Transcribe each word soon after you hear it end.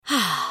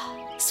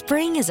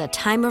Spring is a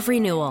time of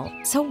renewal,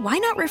 so why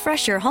not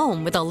refresh your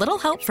home with a little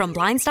help from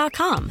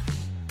Blinds.com?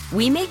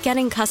 We make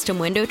getting custom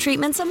window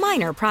treatments a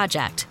minor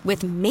project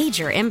with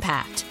major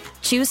impact.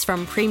 Choose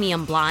from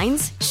premium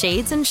blinds,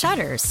 shades, and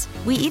shutters.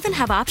 We even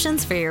have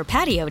options for your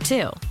patio,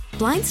 too.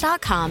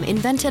 Blinds.com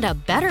invented a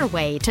better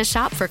way to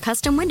shop for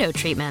custom window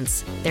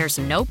treatments. There's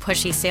no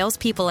pushy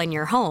salespeople in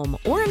your home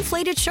or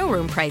inflated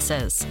showroom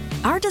prices.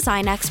 Our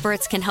design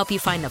experts can help you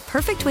find the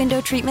perfect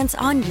window treatments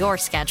on your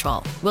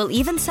schedule. We'll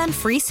even send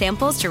free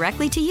samples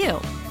directly to you.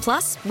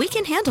 Plus, we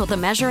can handle the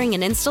measuring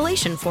and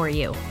installation for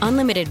you.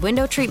 Unlimited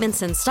window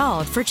treatments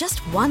installed for just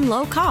one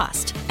low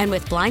cost. And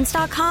with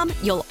Blinds.com,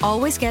 you'll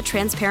always get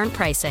transparent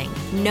pricing.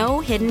 No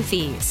hidden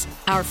fees.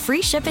 Our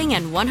free shipping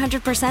and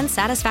 100%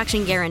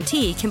 satisfaction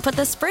guarantee can put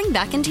the spring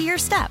back into your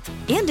step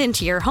and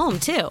into your home,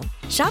 too.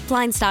 Shop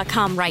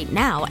Blinds.com right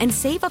now and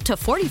save up to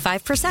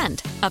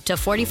 45%. Up to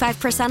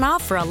 45%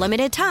 off for a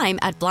limited time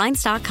at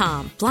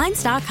Blinds.com.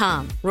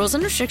 Blinds.com. Rules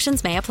and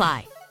restrictions may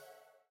apply.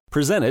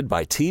 Presented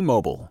by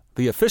T-Mobile,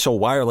 the official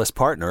wireless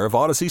partner of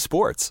Odyssey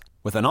Sports.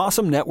 With an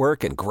awesome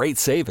network and great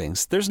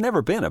savings, there's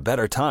never been a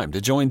better time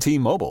to join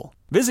T-Mobile.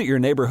 Visit your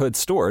neighborhood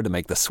store to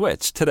make the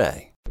switch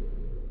today.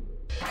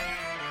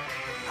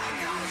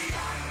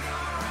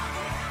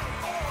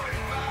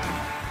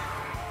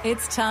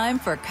 It's time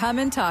for Come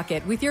and Talk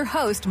It with your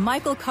host,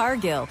 Michael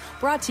Cargill,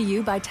 brought to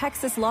you by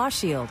Texas Law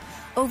Shield.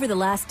 Over the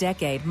last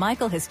decade,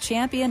 Michael has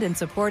championed and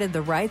supported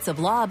the rights of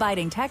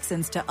law-abiding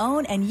Texans to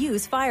own and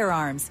use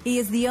firearms. He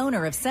is the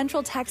owner of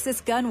Central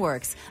Texas Gun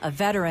Works, a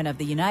veteran of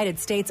the United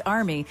States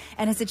Army,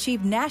 and has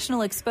achieved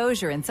national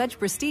exposure in such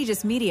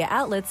prestigious media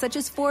outlets such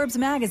as Forbes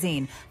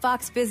Magazine,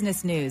 Fox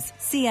Business News,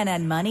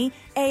 CNN Money,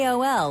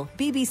 AOL,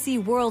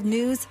 BBC World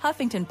News,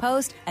 Huffington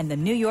Post, and the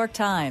New York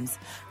Times.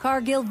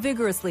 Cargill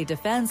vigorously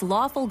defends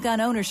lawful gun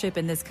ownership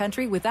in this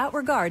country without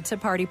regard to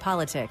party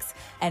politics.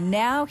 And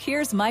now,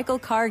 here's Michael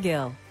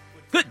Cargill.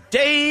 Good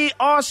day,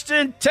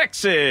 Austin,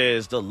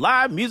 Texas, the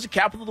live music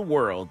capital of the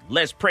world.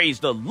 Let's praise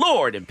the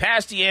Lord and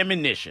pass the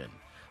ammunition.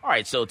 All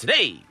right, so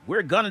today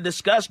we're going to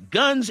discuss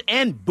guns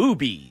and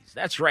boobies.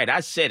 That's right,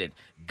 I said it.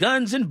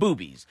 Guns and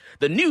boobies.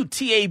 The new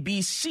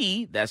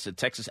TABC, that's the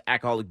Texas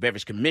Alcoholic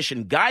Beverage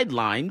Commission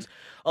guidelines,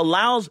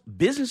 allows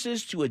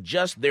businesses to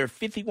adjust their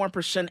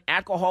 51%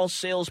 alcohol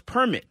sales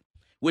permit,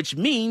 which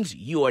means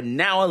you are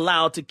now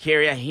allowed to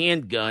carry a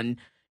handgun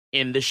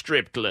in the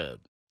strip club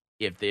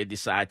if they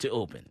decide to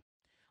open.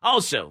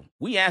 Also,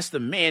 we asked the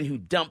man who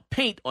dumped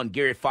paint on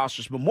Garrett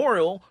Foster's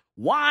memorial,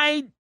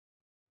 why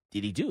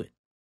did he do it?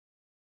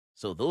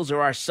 So those are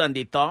our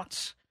Sunday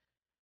thoughts.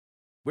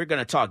 We're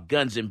going to talk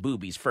guns and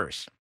boobies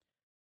first.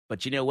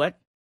 But you know what?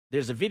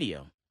 There's a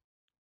video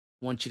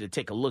I want you to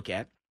take a look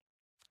at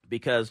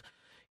because,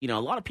 a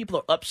lot of people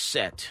are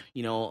upset.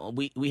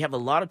 We have a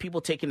lot of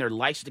people taking their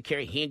license to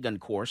carry handgun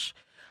course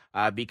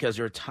because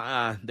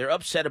they're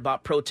upset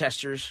about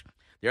protesters.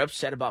 They're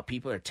upset about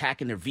people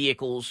attacking their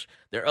vehicles.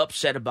 They're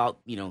upset about,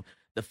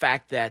 the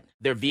fact that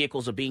their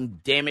vehicles are being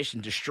damaged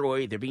and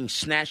destroyed. They're being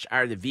snatched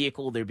out of the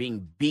vehicle. They're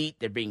being beat.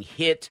 They're being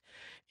hit.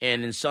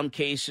 And in some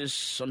cases,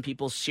 some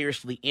people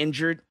seriously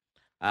injured.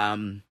 I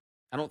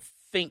don't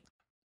think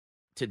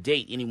to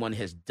date anyone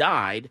has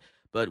died,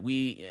 but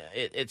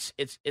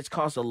it's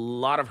caused a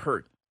lot of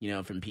hurt,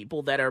 from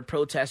people that are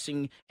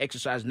protesting,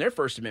 exercising their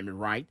First Amendment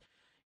right.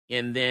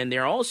 And then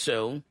they're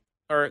also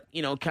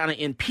kind of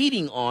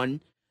impeding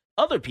on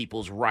other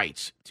people's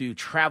rights to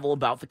travel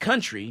about the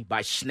country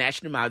by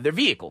snatching them out of their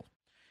vehicle.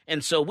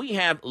 And so we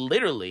have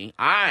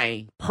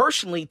I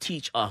personally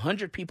teach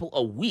 100 people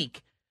a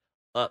week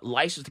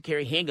license to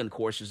carry handgun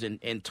courses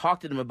and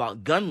talk to them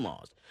about gun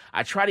laws.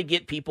 I try to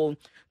get people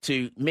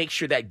to make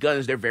sure that gun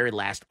is their very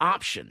last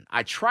option.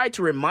 I try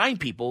to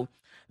remind people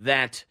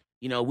that,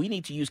 we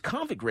need to use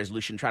conflict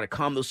resolution, try to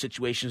calm those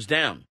situations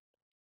down.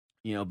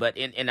 But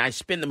I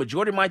spend the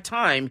majority of my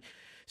time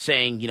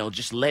saying,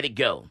 just let it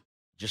go.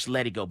 Just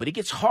let it go. But it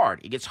gets hard.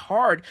 It gets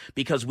hard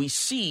because we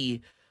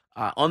see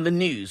on the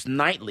news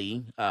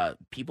nightly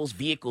people's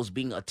vehicles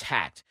being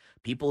attacked,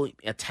 people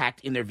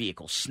attacked in their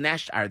vehicle,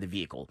 snatched out of the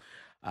vehicle,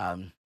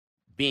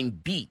 being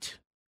beat,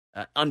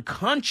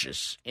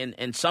 unconscious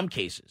in some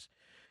cases.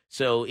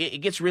 So it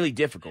gets really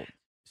difficult.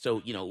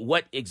 So,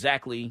 what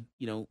exactly,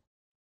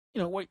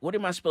 what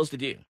am I supposed to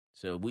do?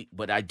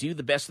 But I do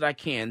the best that I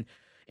can.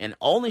 And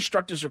all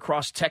instructors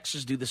across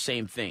Texas do the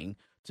same thing,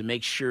 to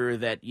make sure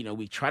that,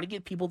 we try to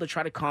get people to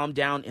try to calm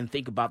down and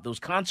think about those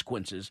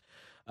consequences.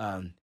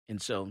 And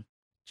so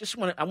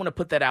I want to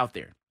put that out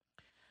there.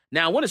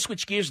 Now, I want to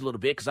switch gears a little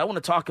bit because I want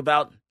to talk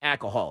about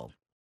alcohol.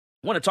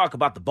 I want to talk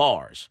about the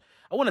bars.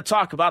 I want to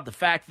talk about the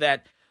fact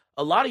that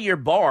a lot of your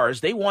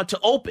bars, they want to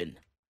open.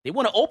 They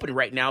want to open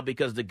right now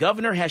because the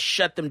governor has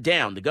shut them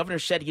down. The governor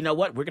said, you know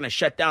what, we're going to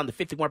shut down the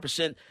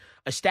 51%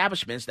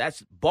 establishments,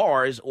 that's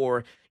bars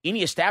or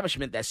any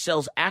establishment that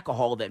sells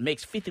alcohol that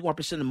makes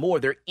 51% or more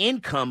their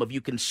income of you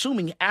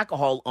consuming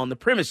alcohol on the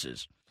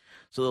premises.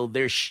 So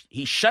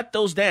he shut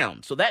those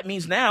down. So that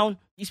means now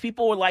these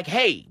people are like,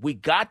 hey, we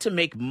got to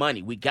make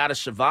money. We got to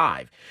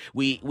survive.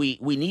 We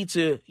need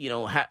to,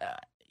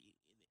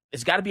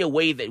 it's got to be a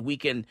way that we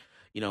can,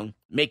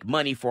 make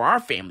money for our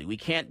family. We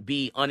can't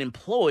be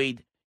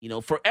unemployed,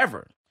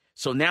 forever.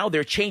 So now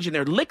they're changing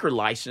their liquor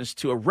license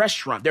to a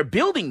restaurant. They're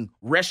building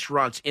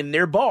restaurants in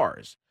their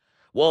bars.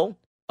 Well,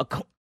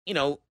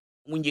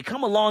 when you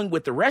come along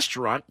with the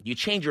restaurant, you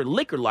change your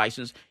liquor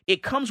license,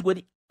 it comes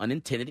with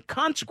unintended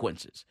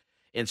consequences.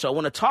 And so I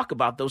want to talk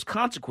about those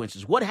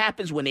consequences. What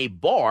happens when a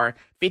bar,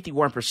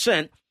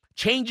 51%,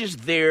 changes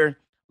their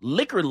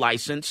liquor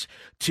license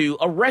to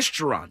a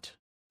restaurant?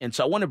 And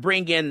so I want to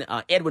bring in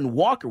Edwin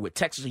Walker with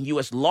Texas and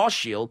U.S. Law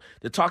Shield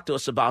to talk to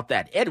us about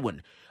that.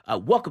 Edwin,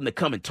 welcome to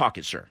Come and Talk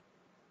It, sir.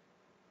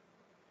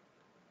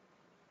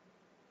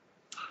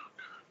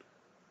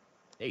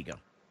 There you go.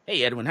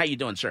 Hey, Edwin, how you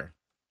doing, sir?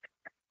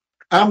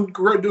 I'm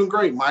doing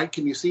great, Mike.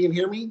 Can you see and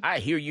hear me? I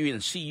hear you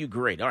and see you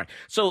great. All right.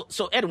 So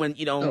Edwin,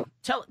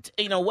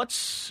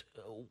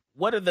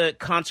 what are the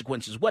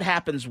consequences? What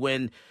happens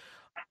when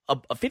a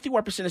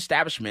 51%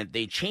 establishment,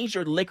 they change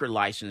their liquor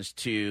license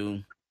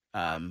to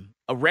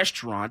a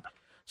restaurant?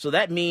 So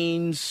that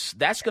means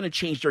that's going to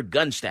change their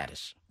gun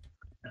status.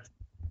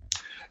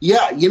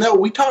 Yeah,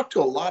 we talked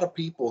to a lot of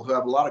people who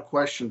have a lot of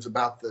questions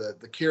about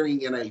the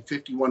carrying in a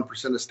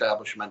 51%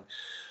 establishment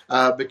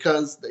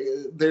because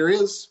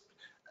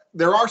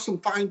there are some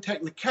fine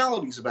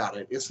technicalities about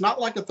it. It's not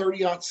like a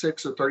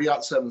 30-06 or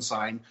 30-07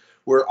 sign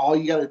where all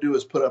you got to do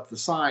is put up the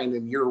sign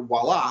and you're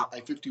voila,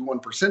 a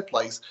 51%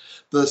 place.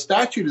 The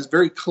statute is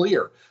very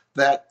clear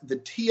that the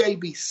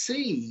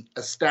TABC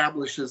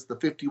establishes the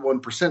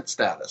 51%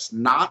 status,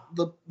 not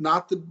the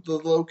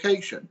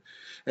location.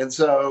 And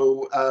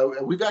so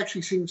we've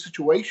actually seen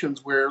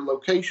situations where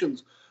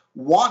locations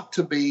want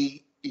to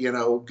be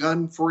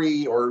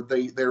gun-free, or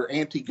they're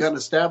anti-gun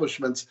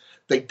establishments.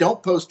 They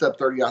don't post up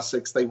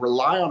 30-06. They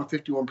rely on a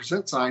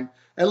 51% sign,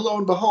 and lo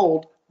and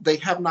behold, they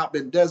have not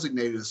been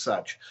designated as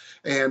such.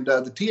 And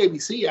the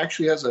TABC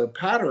actually has a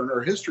pattern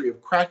or history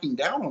of cracking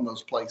down on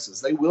those places.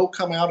 They will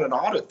come out and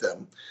audit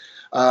them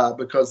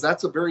because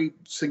that's a very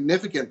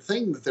significant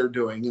thing that they're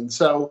doing. And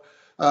so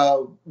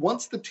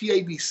once the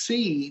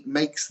TABC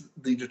makes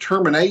the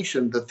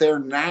determination that they're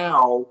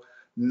now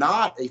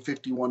not a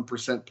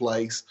 51%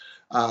 place,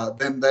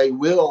 then they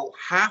will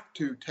have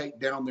to take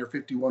down their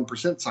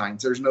 51%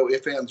 signs. There's no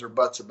ifs, ands, or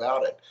buts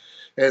about it.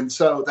 And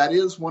so that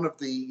is one of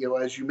the,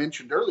 as you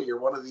mentioned earlier,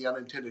 one of the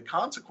unintended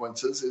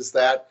consequences is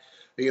that,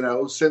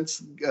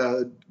 since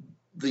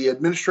the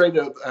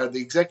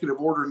executive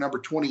order number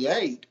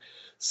 28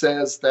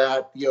 says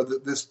that,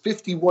 this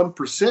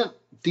 51%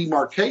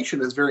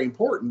 demarcation is very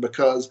important,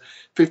 because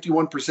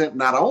 51%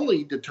 not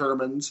only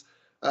determines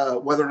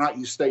whether or not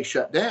you stay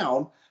shut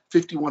down,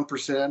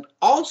 51%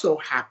 also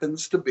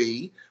happens to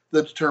be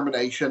the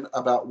determination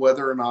about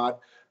whether or not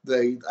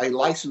a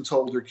license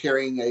holder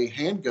carrying a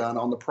handgun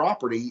on the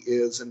property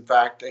is in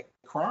fact a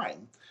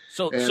crime.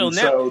 So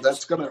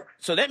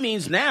that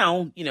means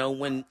now,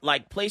 when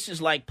like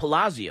places like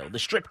Palazzo, the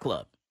strip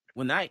club,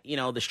 when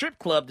the strip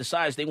club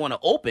decides they want to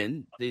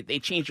open, they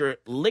change their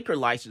liquor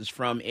license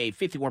from a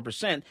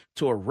 51%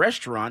 to a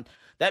restaurant.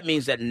 That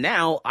means that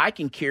now I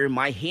can carry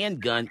my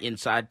handgun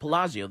inside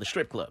Palazzo, the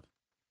strip club.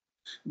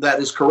 That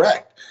is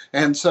correct.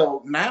 And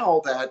so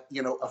now that,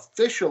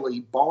 officially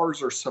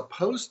bars are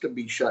supposed to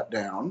be shut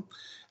down,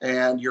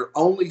 and you're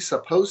only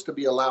supposed to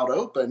be allowed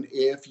open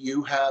if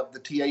you have the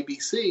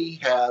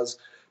TABC has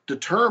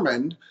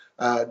determined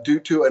due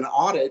to an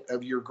audit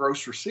of your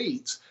gross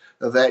receipts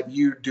that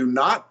you do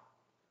not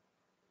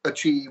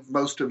achieve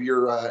most of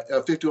your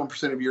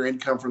 51% of your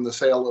income from the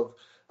sale of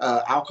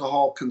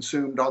alcohol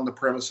consumed on the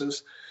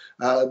premises.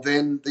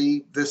 Then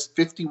this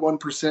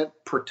 51%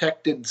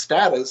 protected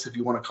status, if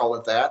you want to call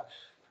it that,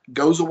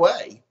 goes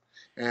away.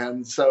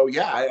 And so,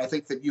 I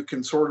think that you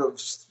can sort of,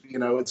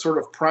 it's sort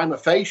of prima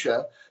facie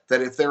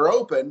that if they're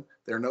open,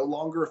 they're no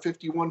longer a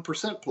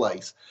 51%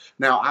 place.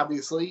 Now,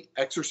 obviously,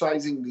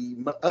 exercising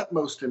the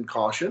utmost in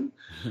caution,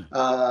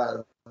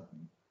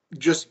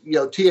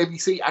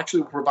 TABC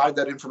actually will provide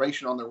that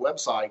information on their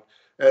website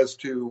as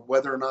to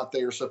whether or not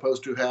they are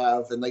supposed to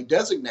have, and they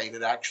designate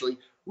it actually,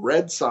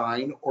 red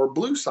sign or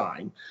blue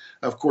sign.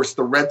 Of course,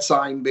 the red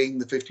sign being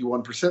the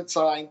 51%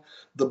 sign,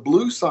 the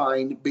blue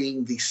sign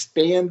being the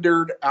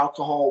standard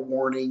alcohol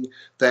warning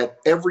that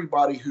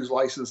everybody who's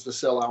licensed to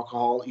sell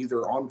alcohol,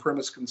 either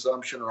on-premise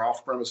consumption or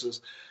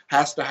off-premises,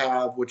 has to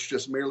have, which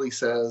just merely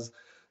says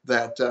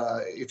that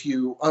if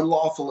you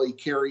unlawfully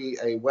carry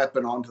a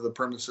weapon onto the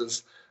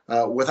premises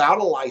without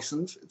a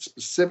license, it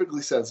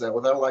specifically says that,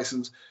 without a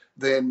license,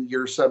 then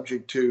you're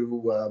subject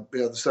to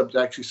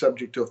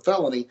subject to a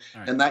felony,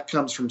 right. And that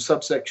comes from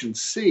subsection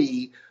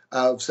C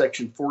of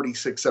section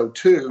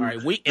 4602. All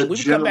right, we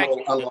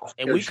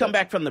come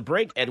back from the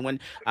break, Edwin.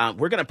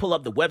 We're going to pull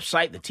up the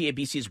website, the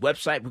TABC's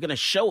website. We're going to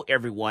show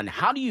everyone,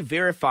 how do you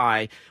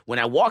verify when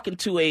I walk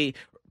into a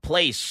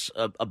place,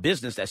 a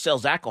business that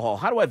sells alcohol,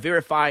 how do I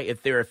verify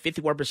if they're a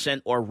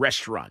 51% or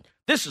restaurant?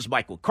 This is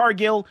Michael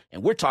Cargill,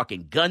 and we're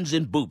talking guns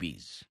and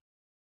boobies.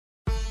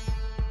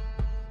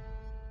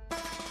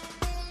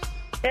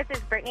 This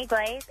is Brittany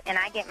Glaze, and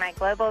I get my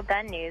global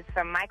gun news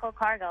from Michael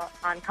Cargill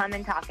on Come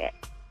and Talk It.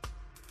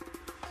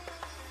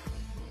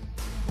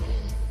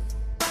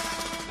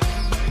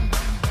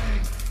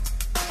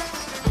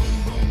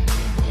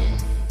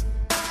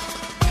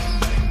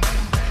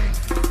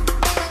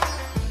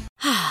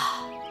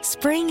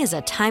 Spring is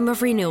a time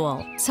of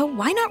renewal, so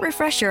why not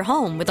refresh your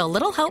home with a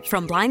little help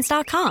from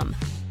Blinds.com?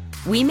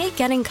 We make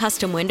getting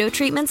custom window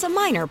treatments a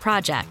minor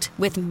project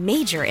with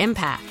major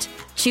impact.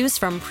 Choose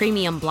from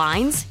premium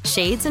blinds,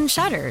 shades, and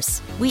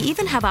shutters. We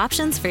even have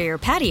options for your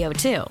patio,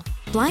 too.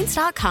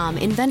 Blinds.com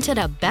invented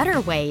a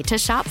better way to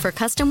shop for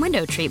custom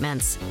window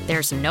treatments.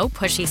 There's no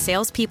pushy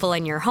salespeople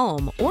in your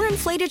home or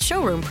inflated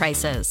showroom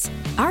prices.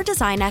 Our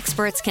design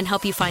experts can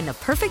help you find the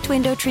perfect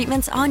window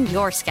treatments on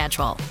your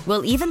schedule.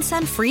 We'll even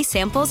send free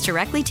samples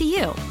directly to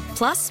you.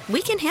 Plus,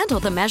 we can handle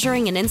the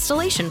measuring and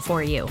installation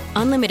for you.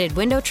 Unlimited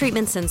window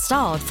treatments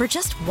installed for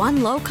just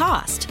one low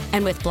cost.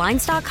 And with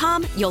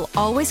Blinds.com, you'll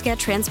always get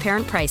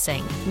transparent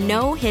pricing.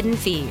 No hidden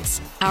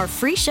fees. Our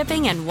free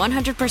shipping and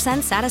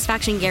 100%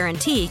 satisfaction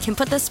guarantee can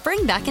put the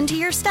spring back into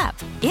your step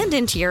and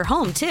into your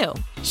home, too.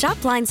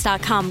 Shop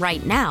Blinds.com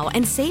right now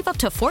and save up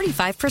to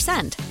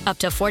 45%. Up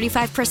to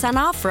 45%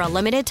 off for a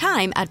limited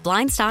time at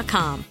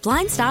Blinds.com.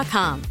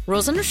 Blinds.com.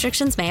 Rules and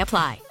restrictions may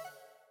apply.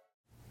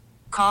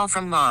 Call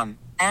from mom.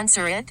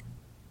 Answer it.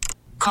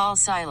 Call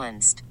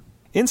silenced.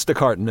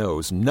 Instacart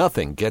knows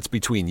nothing gets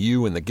between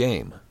you and the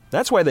game.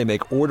 That's why they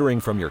make ordering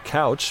from your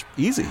couch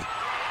easy.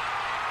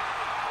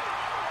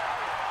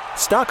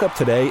 Stock up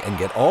today and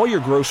get all your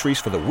groceries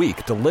for the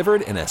week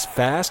delivered in as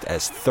fast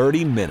as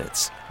 30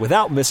 minutes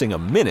without missing a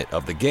minute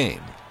of the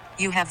game.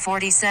 You have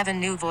 47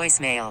 new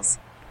voicemails.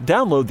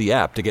 Download the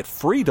app to get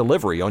free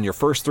delivery on your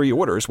first 3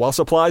 orders while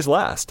supplies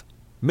last.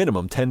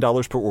 Minimum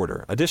 $10 per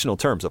order. Additional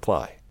terms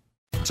apply.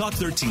 Talk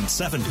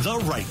 13.7, the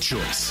right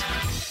choice.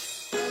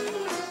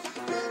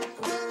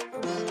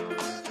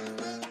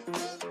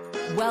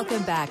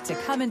 Welcome back to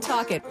Come and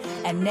Talk It.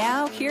 And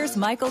now here's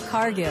Michael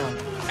Cargill.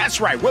 That's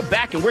right. We're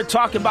back and we're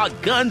talking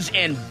about guns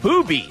and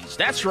boobies.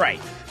 That's right.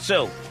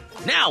 So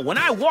now when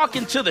I walk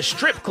into the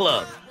strip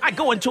club, I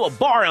go into a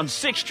bar on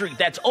 6th Street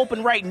that's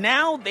open right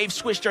now. They've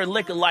switched their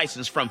liquor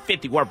license from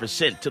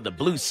 51% to the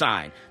blue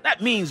sign.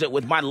 That means that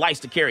with my license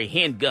to carry a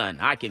handgun,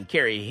 I can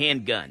carry a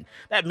handgun.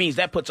 That means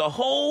that puts a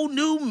whole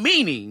new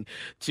meaning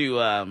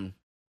to,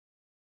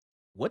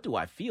 what do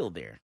I feel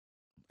there?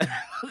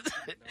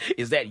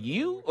 Is that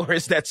you or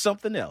is that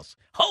something else?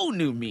 Whole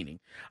new meaning.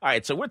 All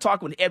right, so we're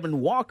talking with Edwin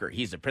Walker.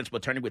 He's the principal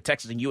attorney with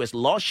Texas and U.S.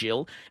 Law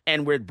Shield,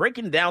 and we're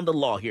breaking down the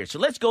law here. So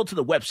let's go to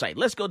the website.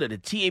 Let's go to the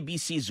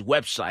TABC's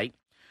website.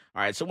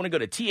 All right, so I want to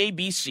go to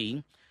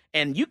TABC,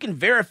 and you can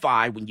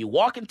verify when you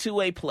walk into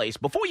a place.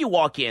 Before you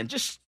walk in,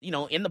 just,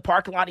 in the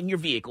parking lot in your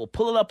vehicle,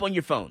 pull it up on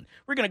your phone.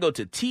 We're going to go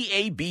to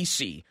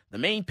TABC, the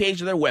main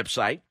page of their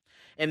website,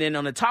 and then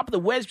on the top of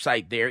the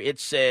website there, it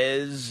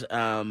says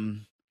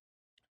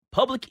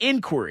public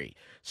inquiry.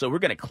 So we're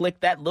going to click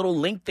that little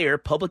link there,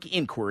 public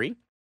inquiry.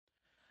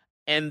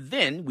 And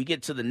then we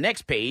get to the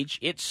next page.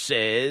 It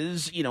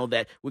says,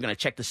 that we're going to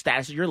check the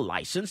status of your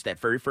license, that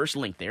very first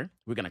link there.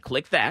 We're going to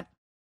click that.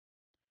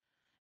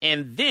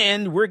 And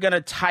then we're going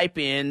to type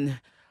in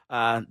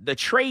the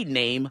trade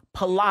name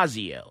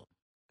Palazzo.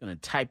 Going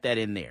to type that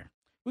in there.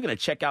 We're going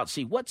to check out,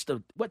 see what's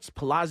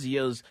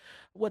Palazzo's,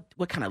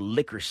 what kind of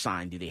liquor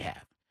sign do they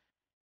have?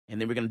 And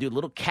then we're going to do a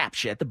little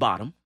captcha at the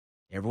bottom.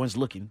 Everyone's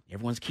looking.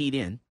 Everyone's keyed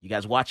in. You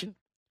guys watching?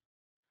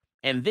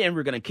 And then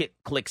we're going to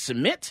click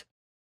submit.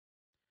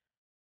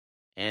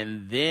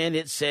 And then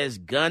it says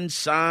gun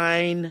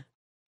sign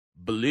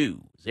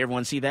blue. Does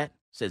everyone see that? It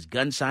says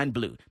gun sign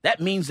blue. That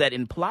means that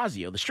in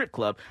Palazzo, the strip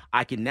club,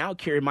 I can now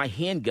carry my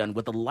handgun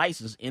with a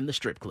license in the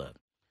strip club.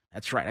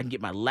 That's right. I can get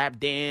my lap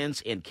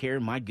dance and carry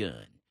my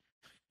gun.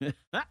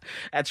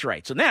 That's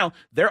right. So now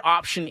their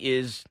option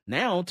is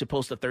now to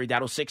post a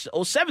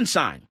 30.0607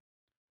 sign.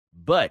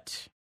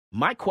 But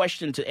my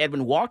question to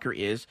Edwin Walker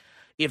is,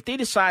 if they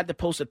decide to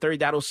post a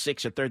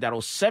 30.06 or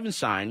 30.07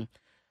 sign,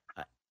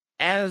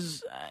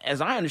 as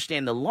I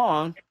understand the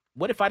law,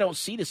 what if I don't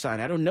see the sign?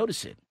 I don't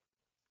notice it.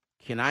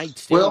 Can I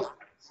still? Well,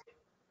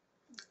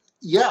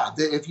 yeah,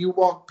 if you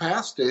walk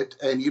past it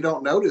and you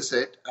don't notice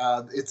it,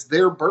 it's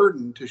their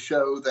burden to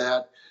show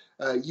that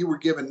you were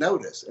given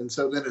notice. And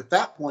so then at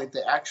that point,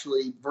 they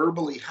actually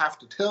verbally have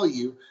to tell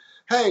you,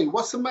 hey,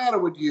 what's the matter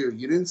with you?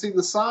 You didn't see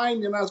the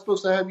sign? You're not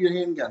supposed to have your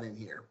handgun in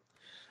here.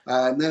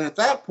 And then at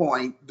that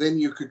point, then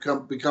you could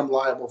become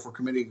liable for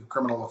committing a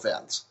criminal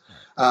offense.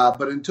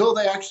 But until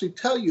they actually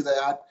tell you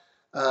that,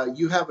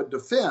 you have a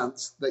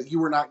defense that you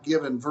were not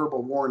given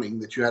verbal warning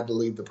that you had to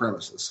leave the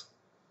premises.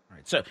 All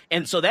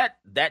right. So that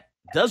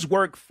does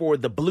work for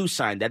the blue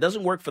sign. That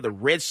doesn't work for the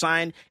red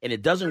sign, and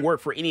it doesn't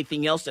work for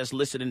anything else that's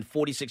listed in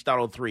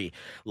 46.03,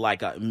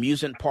 like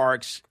amusement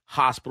parks,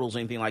 hospitals,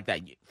 anything like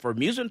that. For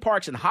amusement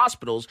parks and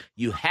hospitals,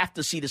 you have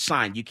to see the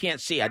sign. You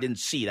can't see, I didn't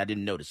see it, I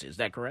didn't notice it. Is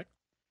that correct?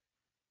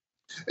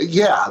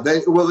 Yeah,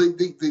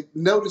 the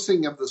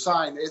noticing of the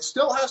sign, it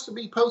still has to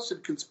be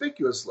posted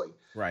conspicuously.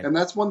 Right. And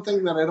that's one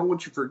thing that I don't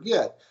want you to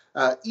forget.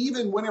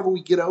 Even whenever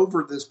we get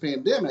over this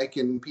pandemic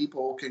and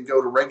people can go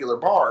to regular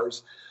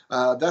bars,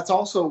 that's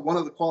also one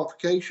of the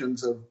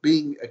qualifications of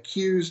being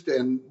accused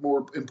and,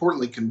 more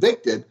importantly,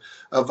 convicted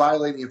of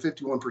violating a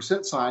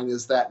 51% sign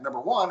is that, number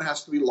one, it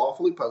has to be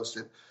lawfully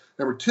posted.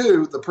 Number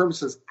two, the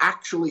premises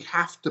actually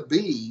have to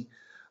be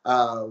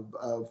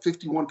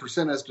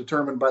 51% as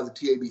determined by the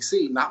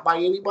TABC, not by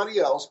anybody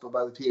else, but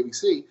by the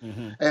TABC.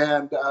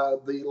 And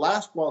the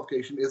last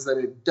qualification is that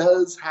it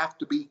does have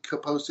to be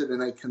posted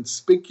in a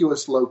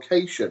conspicuous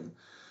location.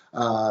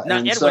 Now,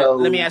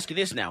 Edwin, let me ask you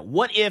this now.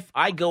 What if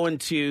I go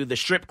into the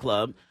strip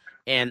club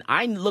and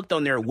I looked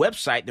on their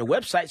website? Their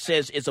website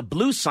says it's a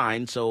blue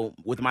sign, so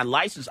with my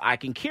license I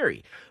can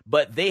carry.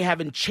 But they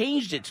haven't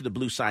changed it to the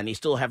blue sign. They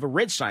still have a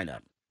red sign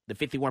up, the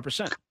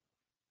 51%.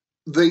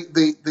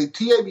 The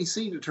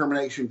TABC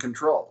determination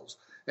controls.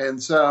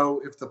 And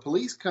so if the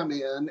police come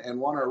in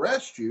and want to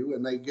arrest you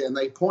and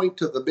they point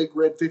to the big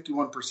red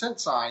 51%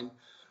 sign,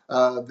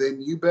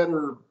 then you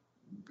better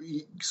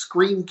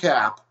screen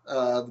cap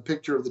the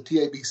picture of the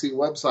TABC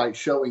website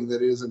showing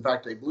that it is in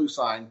fact a blue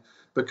sign,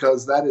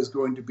 because that is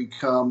going to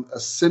become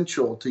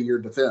essential to your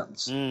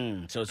defense.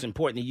 So it's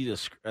important to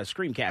use a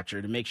screen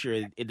capture to make sure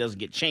it doesn't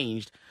get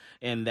changed,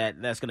 and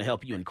that's going to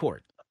help you in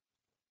court.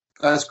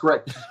 That's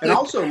correct. And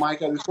also,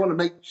 Mike, I just want to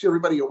make sure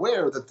everybody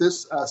aware that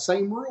this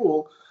same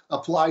rule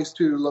applies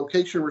to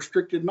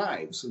location-restricted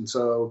knives. And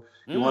so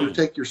you want to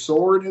take your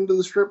sword into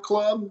the strip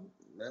club,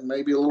 and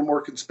maybe a little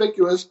more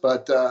conspicuous,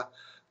 but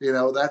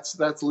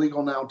that's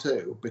legal now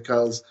too,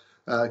 because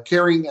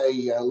carrying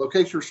a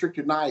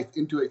location-restricted knife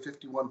into a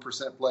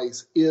 51%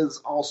 place is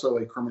also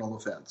a criminal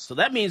offense. So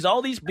that means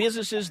all these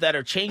businesses that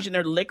are changing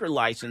their liquor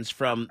license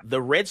from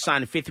the red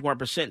sign of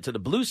 51% to the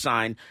blue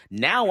sign,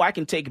 now I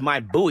can take my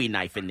Bowie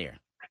knife in there.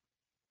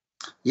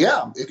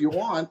 Yeah, if you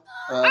want.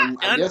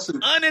 I guess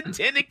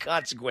unintended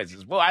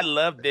consequences. Boy, I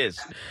love this.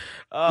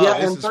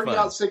 And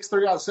 30-06,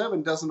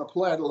 30-07 doesn't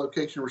apply to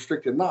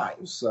location-restricted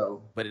knives.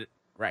 So,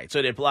 right. So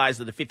it applies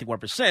to the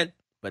 51%,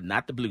 but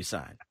not the blue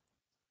sign.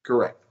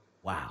 Correct.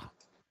 Wow.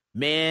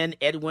 Man,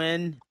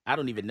 Edwin, I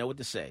don't even know what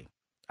to say.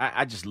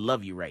 I just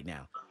love you right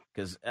now,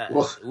 because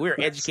we're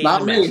educating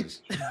the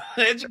masses.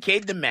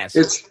 Educating the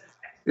masses.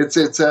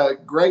 It's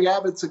Greg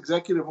Abbott's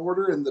executive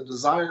order and the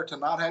desire to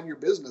not have your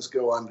business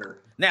go under.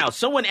 Now,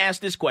 someone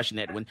asked this question,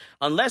 Edwin.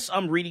 Unless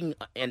I'm reading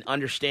and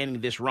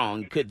understanding this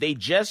wrong, could they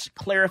just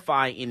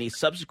clarify in a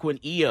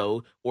subsequent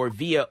EO or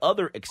via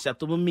other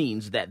acceptable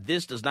means that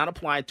this does not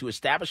apply to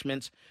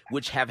establishments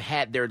which have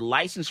had their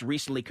license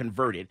recently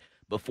converted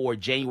before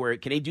January?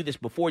 Can they do this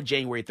before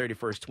January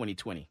 31st,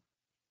 2020?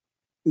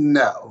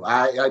 No,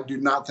 I do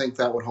not think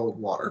that would hold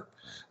water,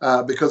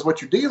 because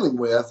what you're dealing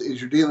with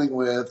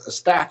is a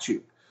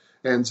statute.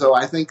 And so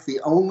I think the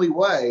only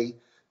way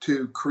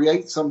to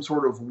create some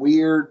sort of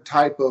weird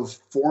type of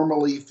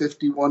formally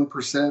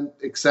 51%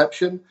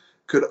 exception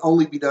could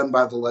only be done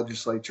by the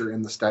legislature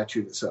in the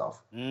statute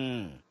itself.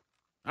 All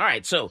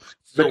right. So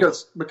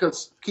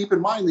because keep in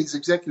mind, these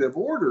executive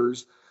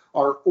orders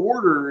are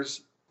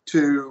orders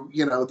to,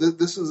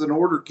 this is an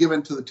order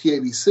given to the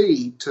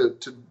TABC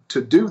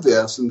to do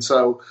this. And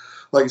so,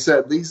 like I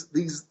said, this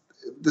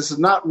is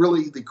not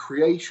really the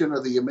creation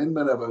or the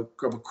amendment of a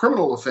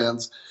criminal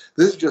offense.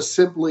 This is just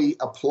simply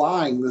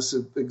applying this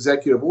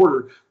executive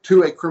order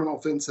to a criminal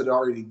offense that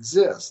already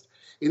exists.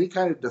 Any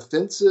kind of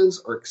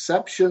defenses or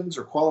exceptions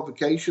or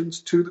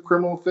qualifications to the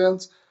criminal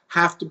offense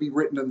have to be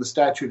written in the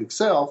statute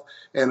itself.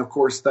 And of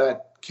course,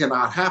 that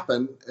cannot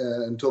happen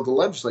until the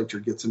legislature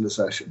gets into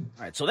session.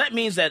 All right. So that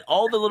means that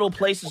all the little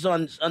places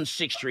on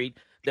 6th Street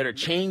that are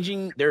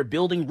changing, they're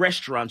building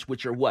restaurants,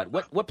 which are what?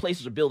 What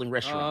places are building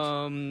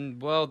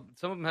restaurants? Well,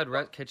 some of them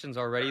had kitchens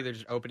already. They're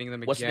just opening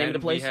them again. What's the name of the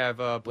place? We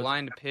have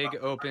Blind Pig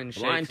open,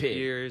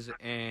 Shakespeare's,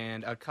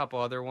 and a couple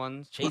other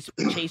ones. Chase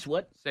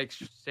what?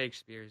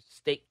 Shakespeare's.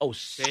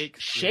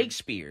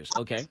 Shakespeare's.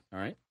 Okay. All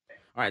right.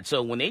 All right,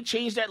 so when they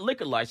change that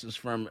liquor license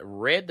from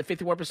red, the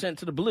 51%,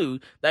 to the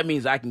blue, that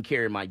means I can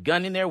carry my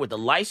gun in there with a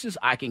license.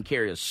 I can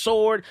carry a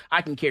sword.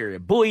 I can carry a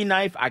Bowie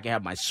knife. I can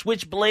have my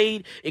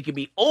switchblade. It can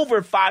be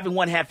over 5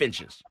 1/2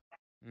 inches.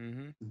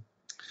 Mm-hmm.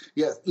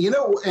 Yeah,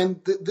 and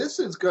this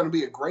is going to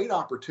be a great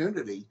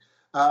opportunity.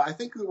 I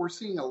think that we're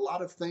seeing a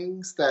lot of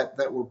things that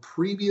were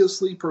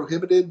previously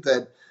prohibited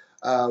that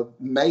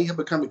may have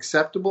become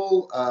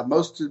acceptable.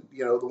 Most of,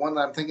 the one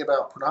that I'm thinking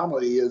about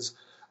predominantly is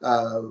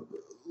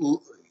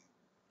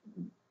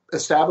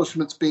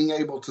establishments being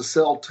able to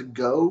sell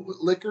to-go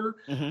liquor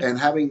and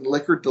having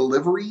liquor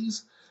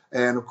deliveries.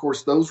 And, of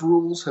course, those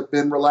rules have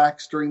been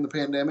relaxed during the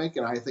pandemic.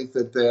 And I think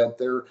that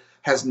there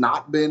has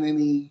not been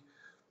any,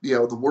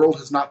 the world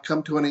has not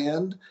come to an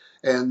end.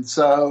 And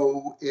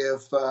so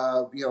if,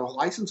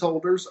 license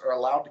holders are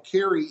allowed to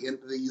carry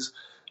into these,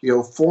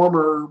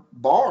 former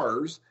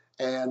bars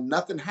and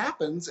nothing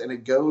happens and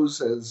it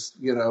goes as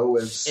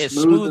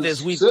smooth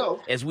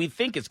as we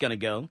think it's going to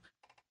go.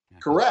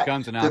 Correct.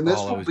 Guns and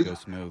alcohol always go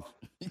smooth.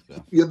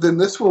 So. Yeah, then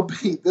this will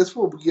be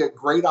a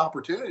great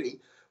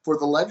opportunity for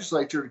the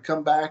legislature to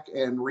come back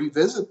and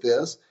revisit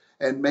this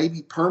and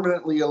maybe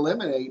permanently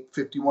eliminate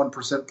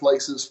 51%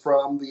 places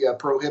from the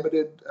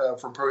prohibited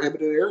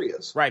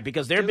areas. Right,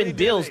 because there have been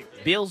bills.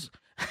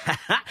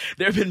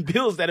 There have been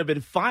bills that have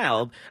been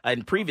filed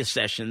in previous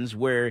sessions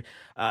where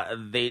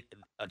they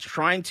are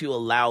trying to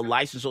allow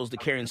license holders to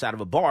carry inside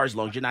of a bar as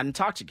long as you're not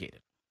intoxicated.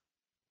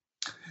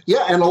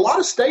 Yeah, and a lot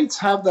of states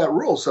have that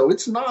rule, so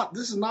this is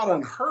not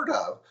unheard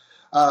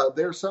of.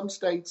 There are some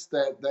states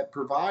that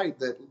provide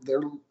that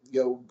their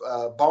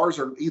bars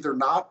are either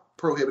not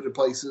prohibited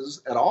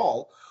places at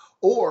all,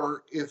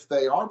 or if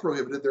they are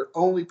prohibited, they're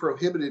only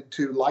prohibited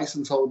to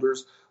license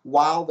holders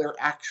while they're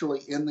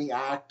actually in the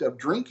act of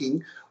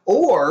drinking,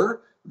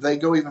 or they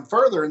go even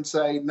further and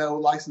say, no,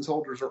 license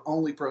holders are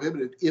only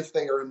prohibited if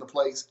they are in the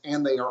place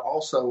and they are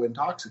also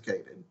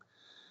intoxicated.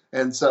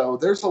 And so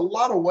there's a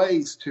lot of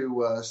ways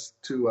to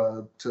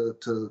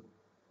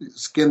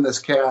skin this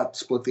cat,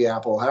 split the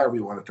apple, however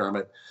you want to term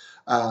it.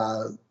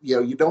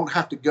 You don't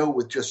have to go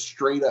with just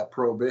straight up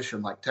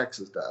prohibition like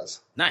Texas does.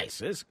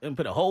 Nice. It's going to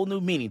put a whole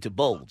new meaning to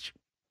bulge.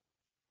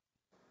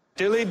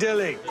 Dilly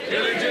dilly.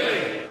 Dilly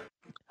dilly.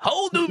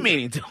 Whole new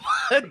meaning to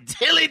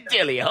dilly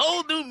dilly.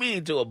 Whole new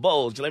meaning to a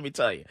bulge, let me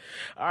tell you.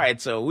 All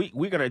right, so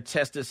we're going to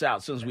test this out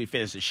as soon as we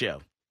finish the show.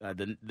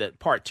 The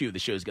part 2 of the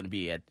show is going to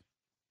be at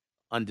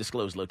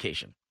undisclosed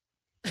location.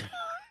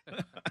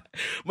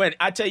 But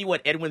I tell you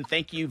what, Edwin,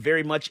 thank you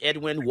very much,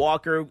 Edwin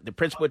Walker, the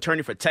principal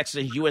attorney for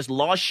Texas U.S.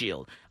 Law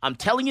Shield. I'm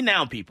telling you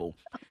now, people,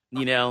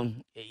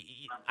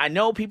 I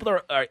know people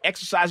are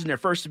exercising their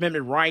First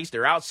Amendment rights.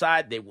 They're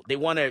outside. They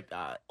want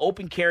to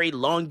open carry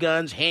long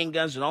guns,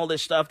 handguns, and all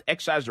this stuff to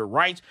exercise their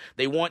rights.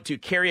 They want to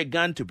carry a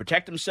gun to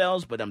protect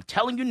themselves. But I'm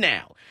telling you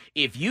now,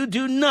 if you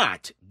do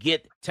not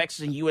get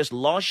Texas and U.S.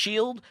 Law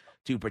Shield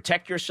to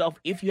protect yourself,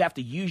 if you have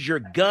to use your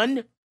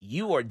gun,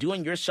 you are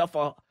doing yourself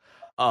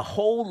a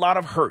whole lot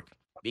of hurt,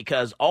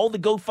 because all the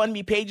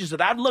GoFundMe pages that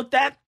I've looked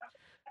at,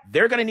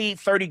 they're going to need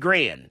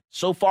 $30,000.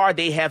 So far,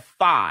 they have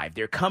 5.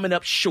 They're coming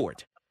up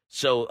short.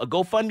 So a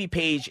GoFundMe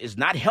page is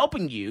not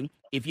helping you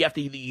if you have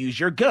to use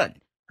your gun.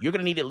 You're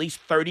going to need at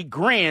least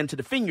 $30,000 to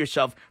defend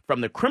yourself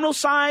from the criminal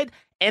side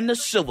and the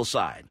civil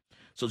side.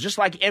 So just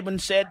like Edwin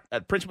said,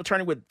 a principal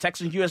attorney with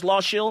Texas U.S. Law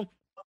Shield,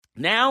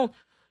 now,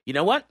 you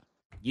know what?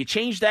 You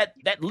change that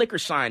liquor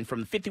sign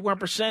from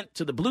 51%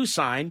 to the blue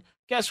sign.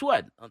 Guess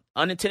what?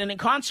 Unintended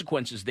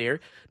consequences there.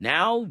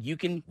 Now you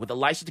can, with a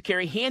license to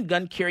carry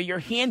handgun, carry your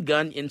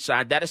handgun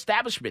inside that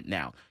establishment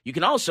now. You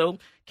can also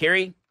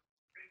carry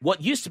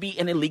what used to be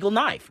an illegal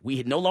knife.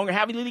 We no longer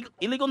have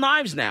illegal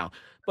knives now.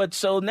 But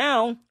so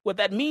now what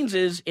that means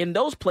is in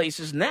those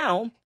places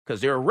now, because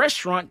they're a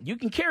restaurant, you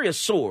can carry a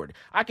sword.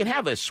 I can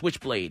have a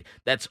switchblade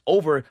that's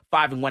over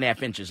 5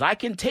 1/2 inches. I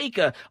can take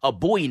a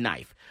Bowie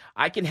knife.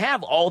 I can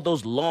have all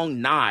those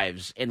long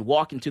knives and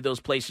walk into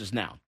those places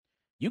now.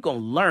 You're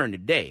going to learn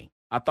today.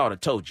 I thought I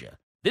told you.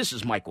 This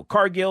is Michael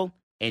Cargill,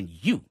 and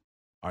you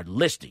are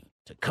listening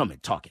to Come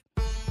and Talk It.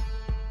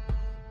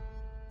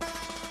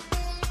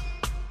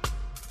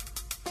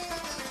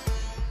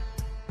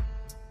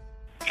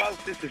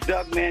 Folks, this is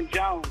Doug Man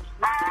Jones.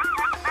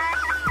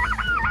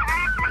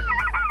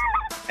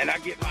 And I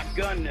get my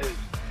gun news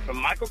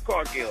from Michael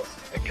Cargill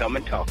at Come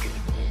and Talk It.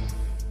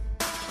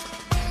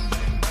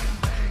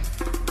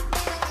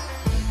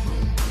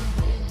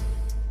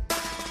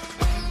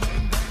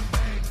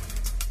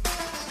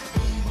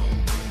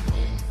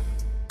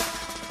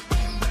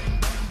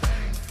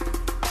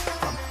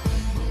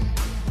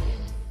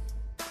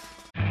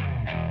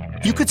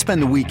 You could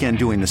spend the weekend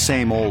doing the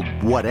same old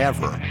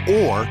whatever,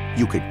 or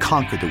you could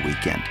conquer the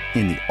weekend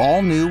in the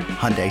all-new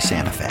Hyundai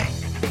Santa Fe.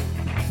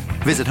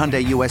 Visit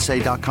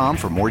HyundaiUSA.com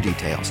for more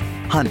details.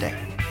 Hyundai,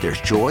 there's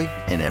joy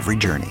in every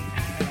journey.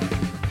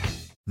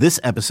 This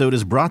episode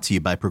is brought to you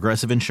by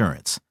Progressive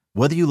Insurance.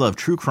 Whether you love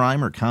true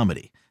crime or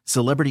comedy,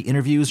 celebrity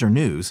interviews or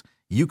news,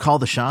 you call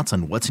the shots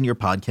on what's in your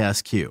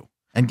podcast queue.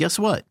 And guess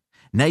what?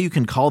 Now you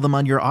can call them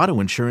on your auto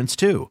insurance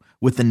too,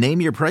 with the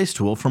Name Your Price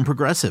tool from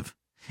Progressive.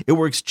 It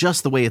works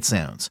just the way it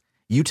sounds.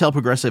 You tell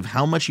Progressive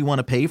how much you want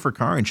to pay for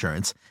car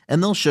insurance,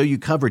 and they'll show you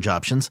coverage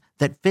options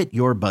that fit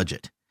your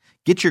budget.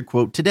 Get your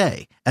quote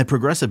today at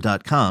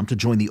Progressive.com to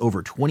join the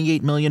over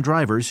 28 million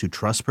drivers who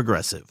trust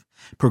Progressive.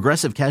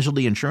 Progressive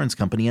Casualty Insurance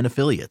Company and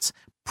Affiliates.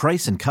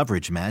 Price and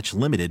coverage match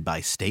limited by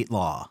state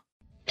law.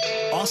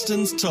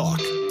 Austin's Talk,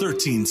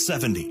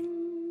 1370.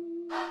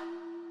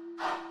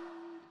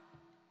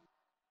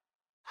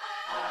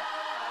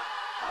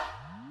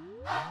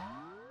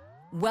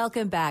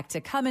 Welcome back to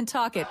Come and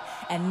Talk It.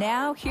 And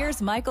now,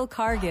 here's Michael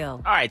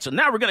Cargill. All right, so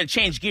now we're going to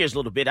change gears a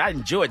little bit. I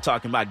enjoyed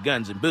talking about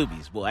guns and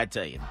boobies. Boy, I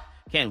tell you,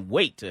 can't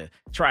wait to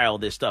try all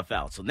this stuff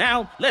out. So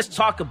now, let's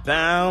talk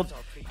about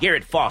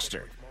Garrett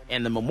Foster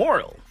and the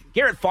memorial.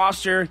 Garrett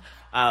Foster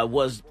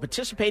was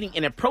participating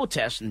in a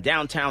protest in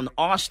downtown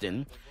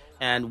Austin,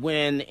 and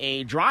when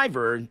a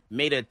driver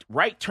made a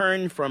right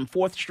turn from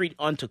 4th Street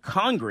onto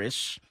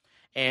Congress,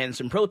 and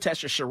some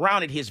protesters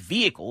surrounded his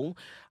vehicle,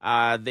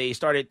 they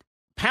started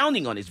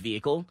pounding on his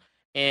vehicle,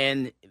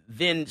 and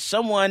then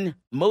someone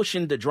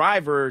motioned the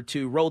driver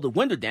to roll the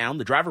window down.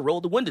 The driver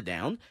rolled the window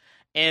down,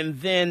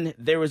 and then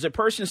there was a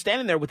person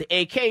standing there with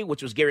the AK,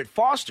 which was Garrett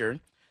Foster,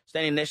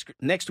 standing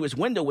next to his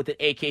window with an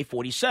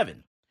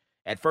AK-47.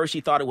 At first, he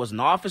thought it was an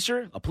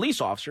officer, a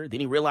police officer. Then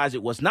he realized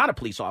it was not a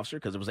police officer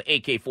because it was an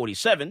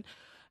AK-47.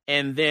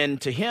 And then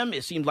to him,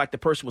 it seemed like the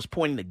person was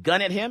pointing the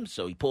gun at him,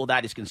 so he pulled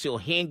out his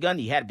concealed handgun.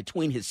 He had it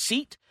between his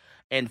seat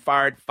and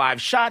fired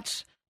 5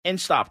 shots and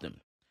stopped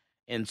him.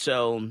 And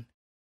so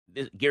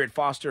Garrett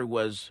Foster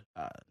was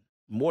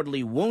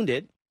mortally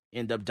wounded,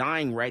 ended up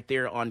dying right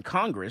there on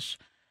Congress,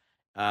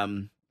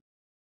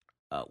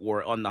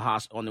 or on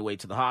the way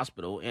to the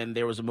hospital. And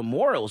there was a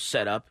memorial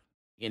set up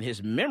in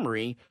his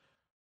memory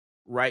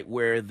right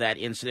where that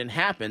incident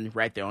happened,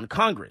 right there on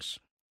Congress.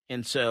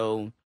 And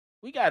so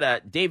we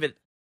got David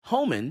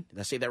Homan. Did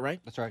I say that right?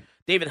 That's right.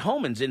 David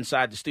Homan's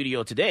inside the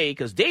studio today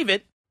because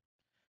David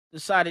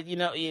decided,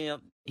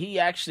 he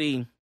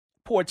actually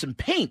poured some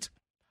paint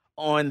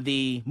on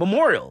the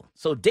memorial.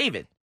 So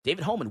David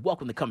Homan,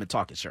 welcome to Come and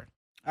Talk It, sir.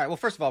 All right. Well,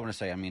 first of all, I want to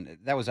say,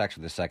 that was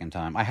actually the second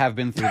time. I have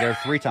been through there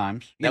 3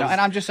 times, and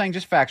I'm just saying,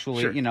 just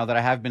factually, sure, that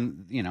I have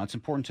been, it's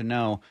important to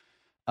know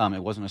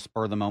it wasn't a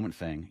spur of the moment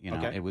thing.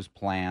 Okay. It was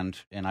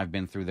planned, and I've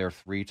been through there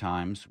 3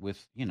 times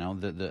with,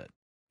 the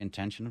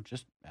intention of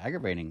just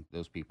aggravating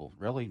those people.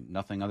 Really,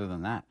 nothing other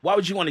than that. Why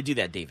would you want to do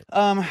that, David?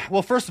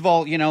 Well, first of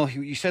all,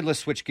 you said let's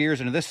switch gears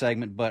into this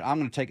segment, but I'm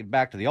going to take it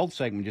back to the old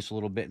segment just a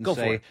little bit and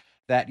say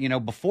that,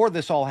 before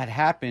this all had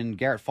happened,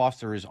 Garrett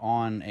Foster is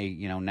on a,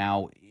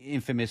 now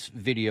infamous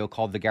video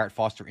called The Garrett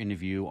Foster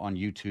Interview on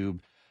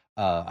YouTube.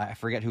 I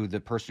forget who the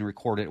person who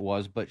recorded it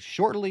was, but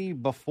shortly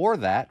before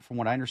that, from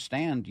what I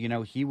understand,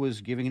 he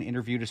was giving an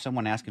interview to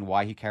someone asking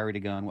why he carried a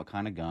gun, what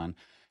kind of gun.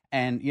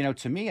 And,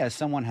 to me, as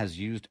someone has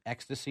used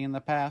ecstasy in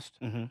the past,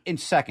 in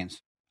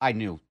seconds, I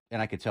knew,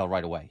 and I could tell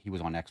right away he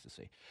was on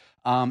ecstasy.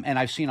 And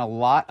I've seen a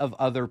lot of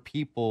other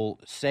people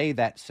say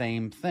that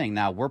same thing.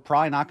 Now, we're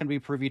probably not going to be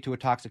privy to a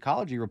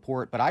toxicology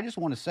report, but I just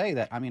want to say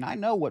that, I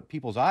know what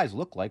people's eyes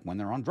look like when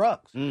they're on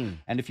drugs. And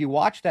if you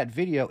watch that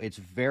video, it's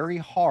very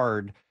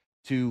hard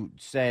to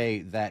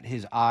say that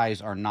his eyes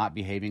are not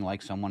behaving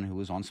like someone who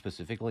is on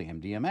specifically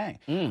MDMA.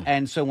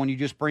 And so when you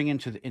just bring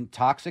into the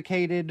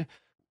intoxicated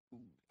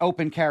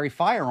open carry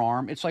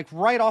firearm, it's like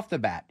right off the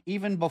bat,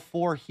 even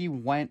before he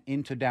went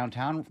into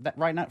downtown, that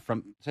right now,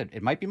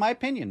 it might be my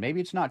opinion,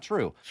 maybe it's not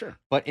true. Sure.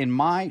 But in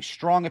my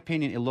strong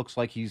opinion, it looks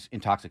like he's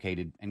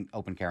intoxicated and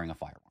open carrying a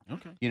firearm.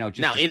 Okay.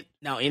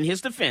 Now in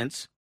his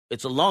defense,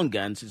 it's a long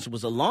gun. Since it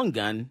was a long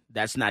gun,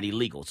 that's not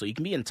illegal. So you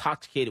can be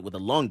intoxicated with a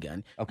long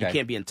gun. Okay. You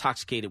can't be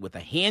intoxicated with a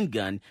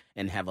handgun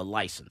and have a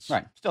license.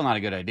 Right. Still not a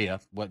good idea.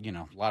 But,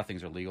 a lot of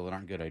things are legal that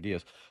aren't good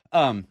ideas.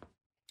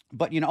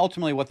 But,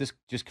 ultimately what this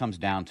just comes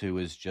down to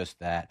is just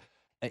that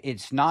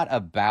it's not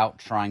about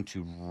trying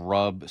to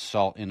rub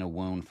salt in a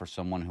wound for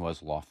someone who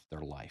has lost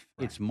their life.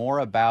 Right. It's more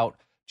about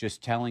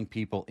just telling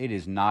people it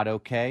is not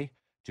okay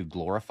to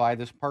glorify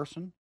this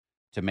person,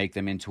 to make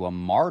them into a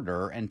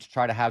martyr, and to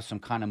try to have some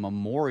kind of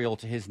memorial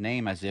to his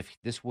name as if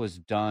this was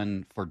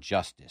done for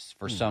justice,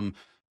 for some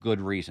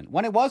good reason,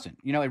 when it wasn't.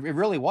 It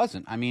really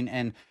wasn't.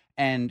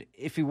 And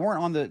if we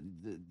weren't on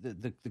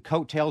the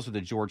coattails of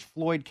the George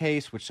Floyd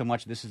case, which so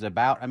much this is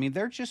about,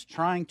 they're just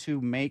trying to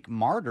make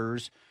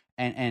martyrs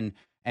and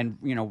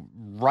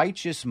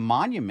righteous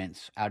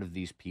monuments out of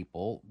these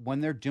people when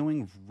they're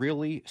doing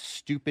really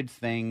stupid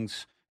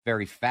things,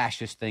 very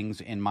fascist things,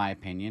 in my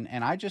opinion.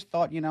 And I just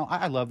thought,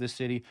 I love this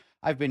city.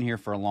 I've been here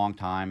for a long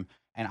time,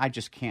 and I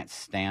just can't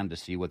stand to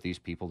see what these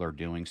people are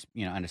doing,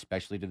 and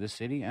especially to this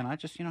city. And I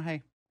just,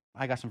 hey,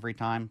 I got some free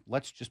time.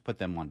 Let's just put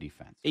them on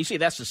defense. You see,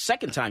 that's the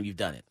second time you've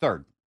done it.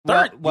 Third.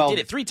 You did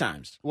it 3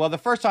 times. Well, the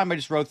first time I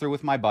just rode through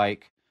with my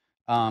bike.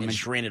 And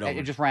just ran it over.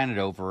 It just ran it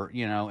over,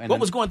 And what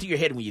was going through your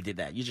head when you did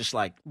that? You just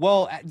like...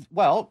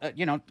 once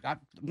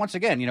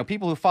again,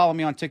 people who follow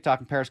me on TikTok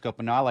and Periscope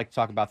and know I like to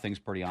talk about things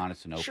pretty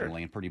honest and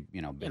openly and pretty,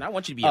 And I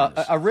want you to be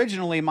honest.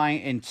 Originally, my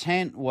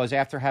intent was,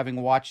 after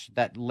having watched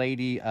that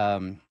lady,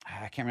 I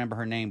can't remember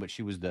her name, but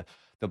she was the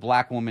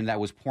black woman that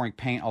was pouring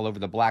paint all over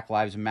the Black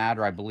Lives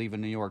Matter, I believe,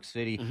 in New York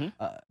City.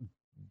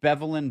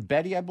 Bevelyn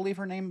Betty, I believe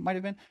her name might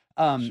have been.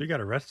 She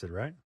got arrested,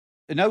 right?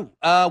 No,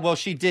 well,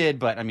 she did,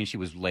 but she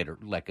was later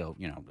let go,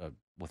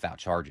 without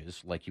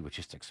charges, like you would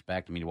just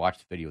expect. You watch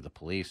the video of the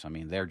police.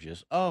 They're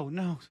just, oh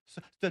no,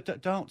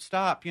 don't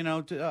stop, stop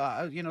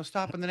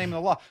in the name of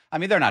the law.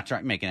 They're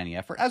not making any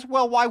effort. As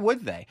well, why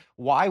would they?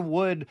 Why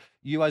would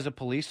you, as a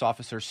police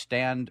officer,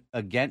 stand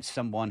against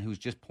someone who's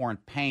just pouring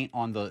paint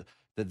on the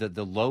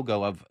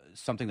logo of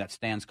something that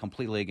stands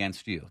completely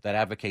against you, that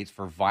advocates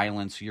for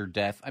violence, your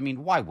death?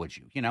 Why would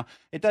you?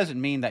 It doesn't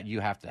mean that you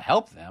have to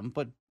help them,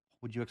 but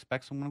would you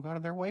expect someone to go out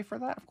of their way for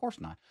that? Of course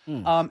not.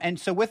 And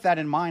so with that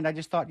in mind, I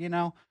just thought,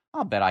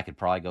 I'll bet I could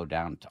probably go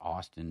down to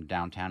Austin,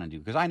 downtown, and do,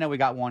 because I know we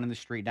got one in the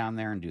street down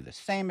there, and do the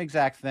same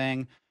exact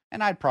thing,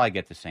 and I'd probably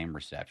get the same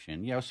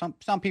reception.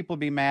 Some people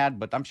would be mad,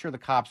 but I'm sure the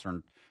cops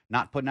are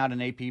not putting out an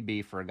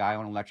APB for a guy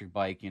on an electric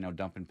bike,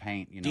 dumping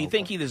paint. Do you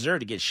think he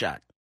deserved to get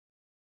shot?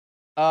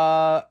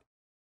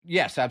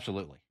 Yes,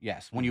 absolutely.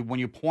 Yes. When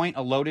you point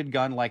a loaded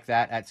gun like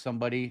that at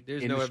somebody,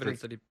 there's no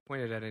evidence that he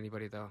pointed at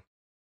anybody, though.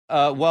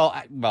 Well,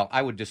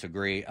 I would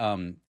disagree.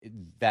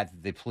 That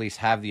the police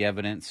have the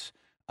evidence.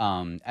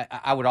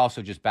 I would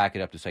also just back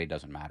it up to say it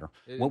doesn't matter.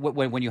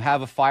 When you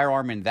have a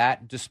firearm in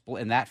that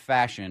display, in that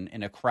fashion,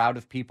 in a crowd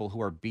of people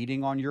who are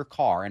beating on your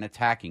car and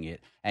attacking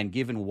it, and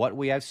given what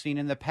we have seen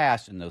in the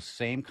past in those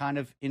same kind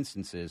of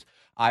instances,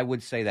 I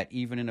would say that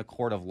even in a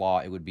court of law,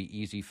 it would be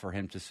easy for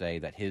him to say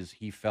that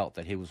he felt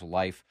that his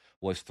life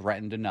was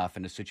threatened enough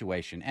in a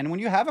situation. And when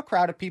you have a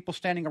crowd of people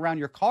standing around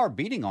your car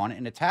beating on it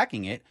and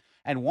attacking it,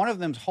 and one of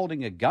them's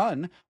holding a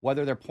gun,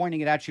 whether they're pointing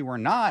it at you or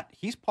not,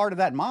 he's part of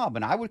that mob.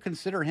 And I would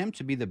consider him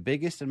to be the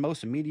biggest and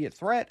most immediate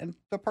threat, and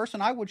the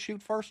person I would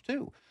shoot first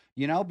too,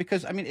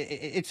 because, I mean,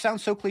 it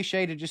sounds so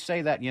cliche to just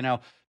say that,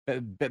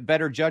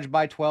 better judged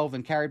by 12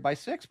 than carried by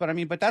 6.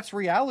 But that's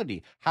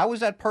reality. How is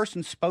that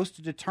person supposed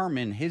to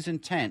determine his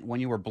intent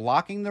when you are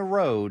blocking the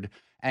road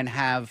and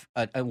have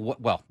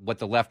what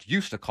the left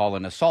used to call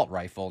an assault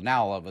rifle?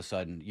 Now all of a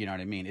sudden, you know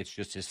what I mean? It's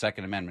just his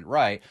Second Amendment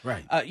right.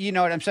 Right. You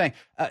know what I'm saying?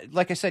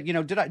 Like I said,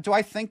 do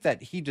I think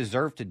that he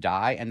deserved to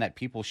die and that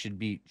people should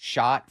be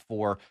shot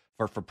for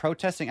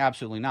protesting?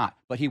 Absolutely not.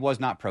 But he was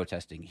not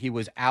protesting. He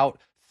was out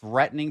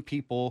threatening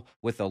people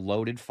with a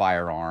loaded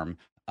firearm.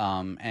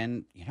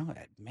 And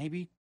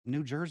maybe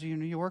New Jersey or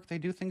New York, they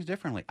do things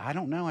differently. I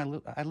don't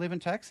know. I live in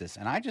Texas,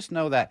 and I just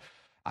know that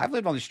I've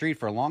lived on the street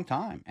for a long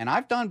time, and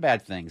I've done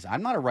bad things.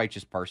 I'm not a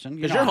righteous person.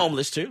 Because you're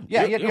homeless, too.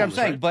 Yeah, you're you know what I'm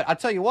saying? Right? But I'll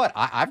tell you what,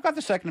 I've got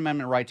the Second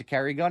Amendment right to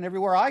carry a gun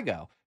everywhere I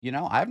go.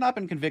 I've not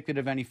been convicted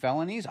of any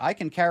felonies. I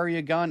can carry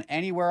a gun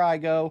anywhere I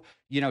go,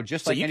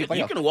 just like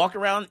anybody else. You can walk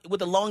around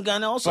with a long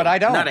gun also. But I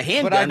don't. Not a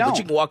handgun, but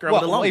you can walk around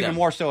with a long gun. Even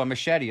more so a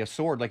machete, a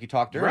sword, like you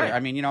talked earlier. Right. I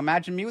mean,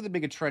 imagine me with a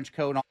big trench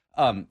coat on.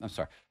 I'm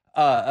sorry.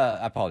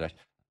 I apologize.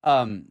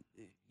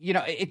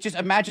 It just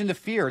imagine the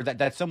fear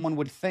that someone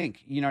would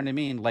think, you know what I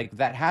mean, like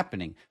that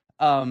happening.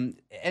 And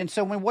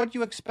so what do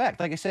you expect?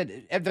 Like I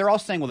said, they're all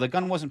saying, well, the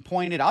gun wasn't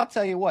pointed. I'll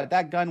tell you what,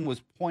 that gun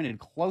was pointed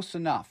close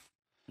enough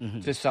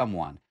to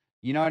someone,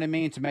 you know what I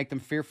mean, to make them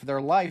fear for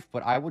their life.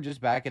 But I would just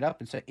back it up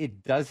and say,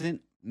 it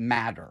doesn't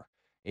matter.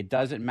 It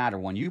doesn't matter.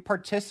 When you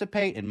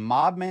participate in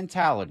mob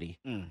mentality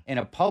in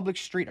a public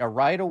street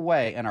right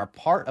away and are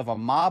part of a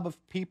mob of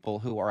people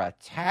who are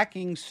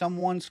attacking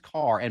someone's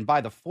car, and by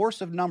the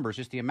force of numbers,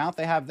 just the amount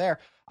they have there,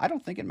 I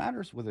don't think it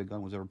matters whether the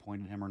gun was ever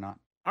pointed at him or not.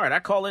 All right, I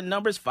call in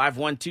numbers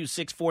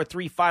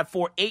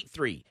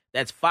 512-643-5483.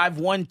 That's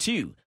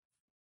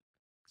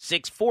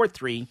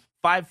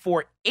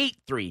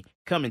 512-643-5483.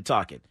 Come and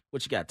talk it.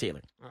 What you got,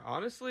 Taylor?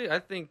 Honestly, I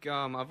think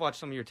I've watched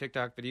some of your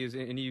TikTok videos,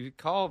 and you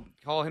call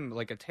him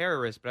like a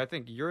terrorist, but I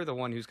think you're the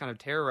one who's kind of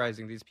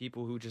terrorizing these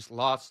people who just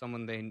lost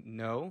someone they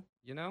know,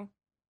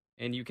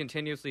 and you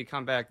continuously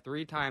come back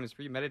 3 times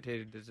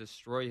premeditated to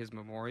destroy his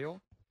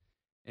memorial.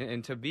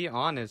 And to be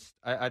honest,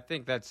 I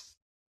think that's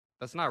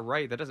not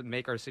right. That doesn't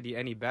make our city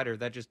any better.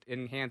 That just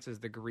enhances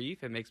the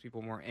grief. It makes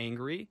people more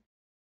angry.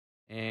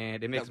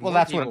 And it makes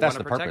that's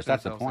the purpose.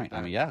 That's the point.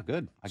 I mean, yeah,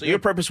 good. So your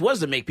purpose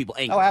was to make people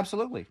angry. Oh,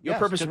 absolutely. Your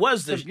purpose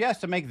was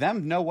to make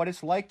them know what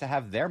it's like to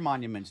have their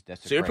monuments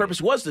desecrated. So your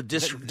purpose was to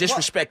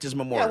disrespect his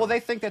memorial. Yeah, well, they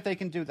think that they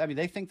can do. I mean,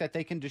 they think that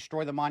they can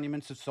destroy the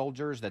monuments of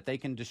soldiers, that they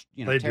can just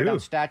tear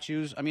down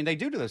statues. I mean, they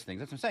do those things.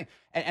 That's what I'm saying,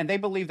 and they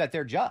believe that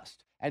they're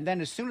just. And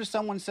then as soon as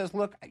someone says,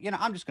 look,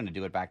 I'm just going to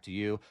do it back to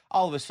you,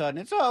 all of a sudden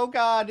it's, oh,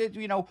 God,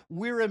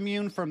 we're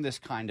immune from this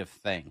kind of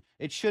thing.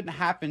 It shouldn't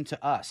happen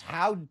to us.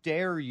 How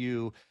dare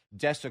you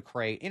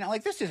desecrate,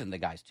 this isn't the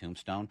guy's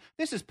tombstone.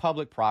 This is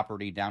public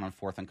property down on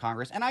 4th and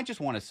Congress. And I just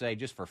want to say,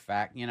 just for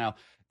fact,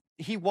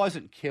 he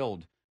wasn't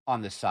killed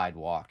on the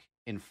sidewalk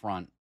in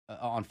front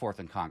on 4th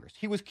and Congress.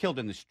 He was killed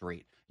in the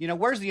street.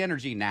 Where's the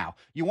energy now?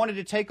 You wanted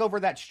to take over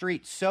that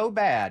street so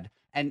bad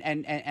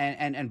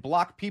and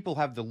block people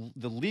have the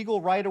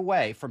legal right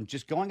away from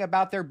just going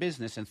about their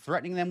business and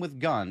threatening them with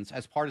guns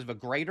as part of a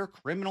greater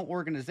criminal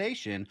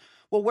organization.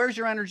 Well, where's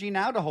your energy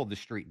now to hold the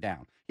street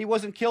down? He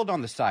wasn't killed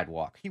on the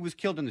sidewalk. He was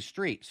killed in the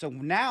street. So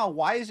now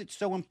why is it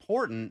so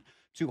important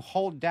to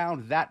hold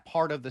down that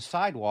part of the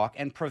sidewalk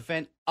and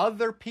prevent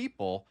other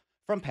people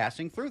from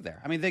passing through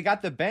there? I mean, they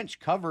got the bench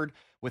covered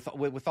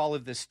with all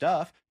of this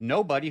stuff.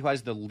 Nobody who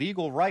has the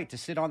legal right to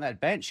sit on that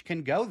bench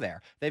can go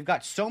there. They've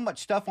got so much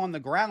stuff on the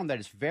ground that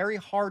it's very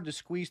hard to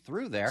squeeze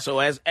through there. So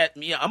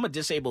I'm a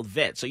disabled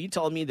vet. So you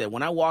telling me that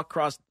when I walk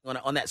across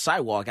on that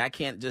sidewalk, I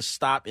can't just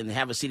stop and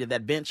have a seat at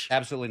that bench?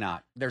 Absolutely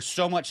not. There's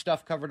so much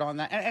stuff covered on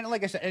that. And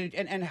like I said,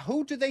 and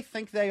who do they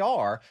think they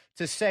are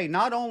to say,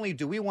 not only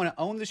do we want to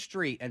own the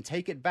street and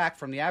take it back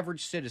from the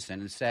average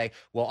citizen and say,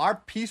 well, our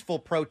peaceful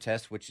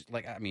protest, which is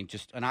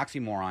just an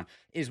oxymoron,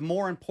 is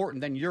more important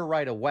than your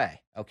right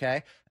away,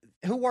 okay?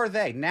 Who are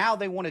they? Now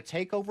they want to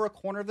take over a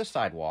corner of the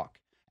sidewalk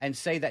and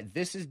say that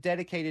this is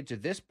dedicated to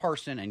this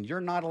person and you're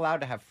not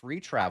allowed to have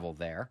free travel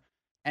there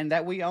and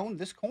that we own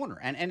this corner.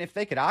 And if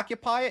they could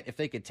occupy it, if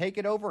they could take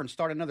it over and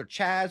start another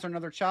Chaz or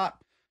another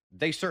Chop,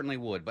 they certainly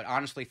would. But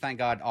honestly, thank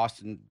God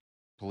Austin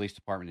police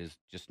department is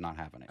just not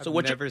having it.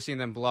 I've never seen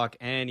them block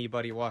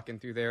anybody walking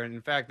through there. And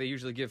in fact, they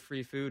usually give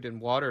free food and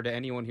water to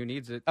anyone who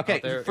needs it. Okay,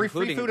 there, free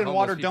food and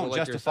water don't like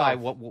justify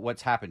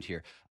what's happened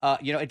here.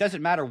 It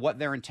doesn't matter what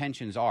their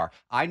intentions are.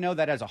 I know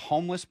that as a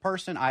homeless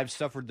person, I've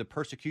suffered the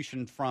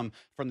persecution from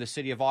the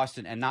city of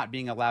Austin and not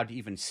being allowed to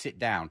even sit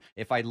down.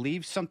 If I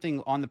leave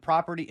something on the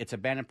property, it's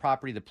abandoned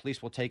property, the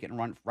police will take it and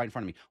run right in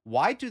front of me.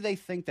 Why do they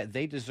think that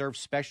they deserve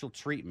special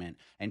treatment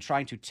and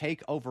trying to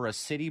take over a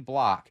city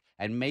block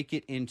and make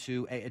it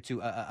into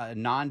a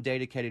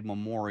non-dedicated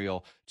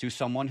memorial to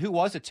someone who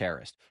was a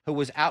terrorist, who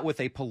was out with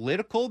a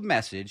political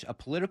message, a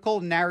political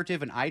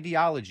narrative and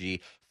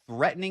ideology,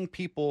 threatening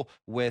people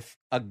with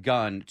a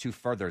gun to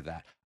further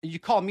that? You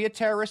call me a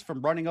terrorist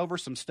from running over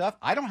some stuff?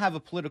 I don't have a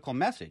political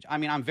message. I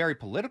mean, I'm very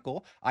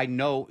political. I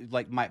know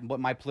what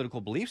my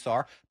political beliefs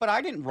are, but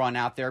I didn't run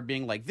out there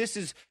being like, this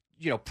is,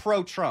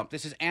 pro-Trump,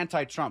 this is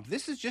anti-Trump.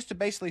 This is just to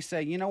basically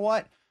say, you know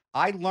what?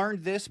 I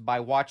learned this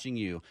by watching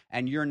you,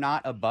 and you're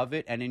not above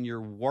it. And in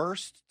your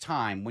worst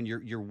time, when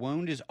your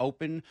wound is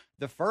open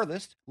the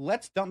furthest,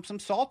 let's dump some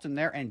salt in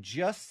there and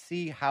just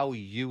see how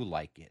you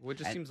like it. Well, it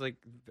just seems like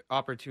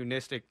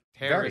opportunistic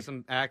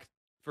terrorism act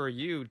for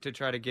you to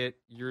try to get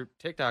your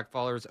TikTok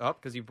followers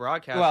up because you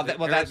broadcast.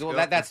 That's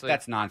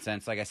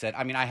nonsense. Like I said,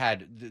 I mean,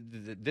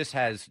 this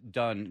has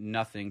done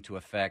nothing to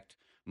affect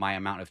my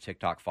amount of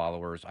TikTok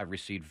followers. I've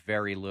received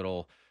very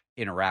little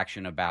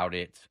interaction about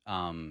it.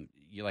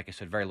 Like I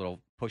said, very little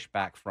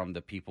pushback from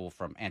the people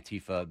from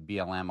Antifa,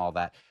 BLM, all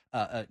that.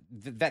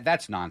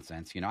 That's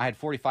nonsense. I had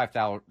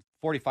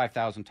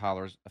 45,000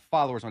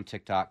 followers on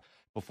TikTok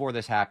before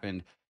this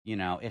happened.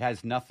 It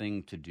has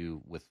nothing to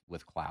do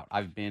with clout.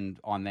 I've been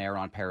on there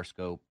on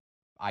Periscope.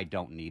 I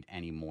don't need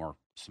any more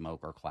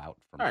smoke or clout.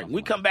 All right,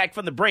 we come back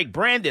from the break.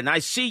 Brandon, I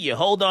see you.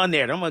 Hold on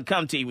there. I'm going to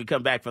come to you. We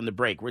come back from the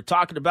break. We're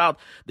talking about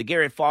the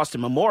Garrett Foster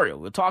Memorial.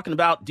 We're talking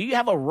about, do you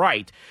have a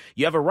right?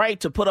 You have a right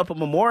to put up a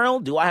memorial?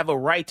 Do I have a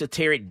right to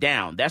tear it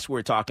down? That's what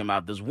we're talking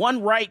about. Does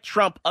one right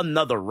trump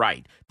another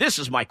right? This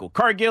is Michael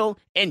Cargill,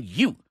 and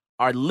you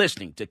are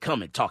listening to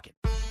Come and Talk It.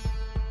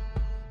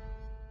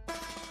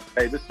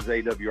 Hey, this is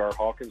AWR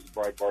Hawkins,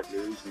 Breitbart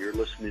News, and you're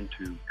listening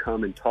to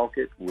Come and Talk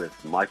It with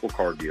Michael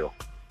Cargill.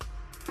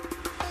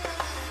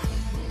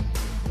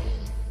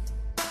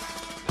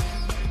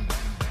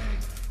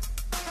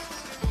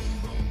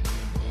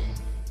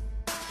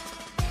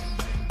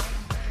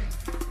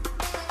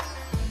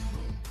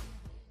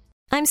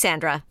 I'm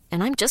Sandra,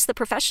 and I'm just the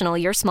professional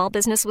your small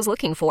business was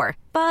looking for.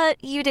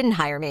 But you didn't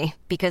hire me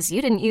because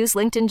you didn't use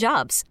LinkedIn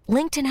Jobs.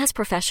 LinkedIn has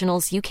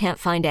professionals you can't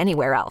find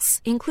anywhere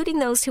else, including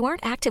those who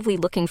aren't actively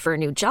looking for a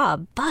new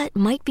job, but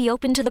might be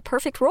open to the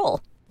perfect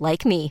role,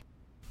 like me.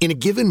 In a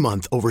given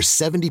month, over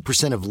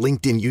 70% of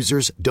LinkedIn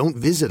users don't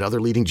visit other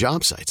leading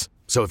job sites.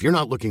 So if you're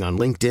not looking on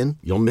LinkedIn,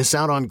 you'll miss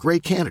out on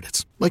great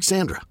candidates like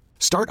Sandra.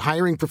 Start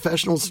hiring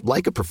professionals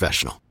like a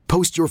professional.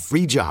 Post your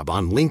free job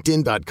on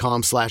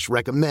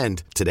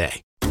linkedin.com/recommend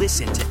today.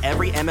 Listen to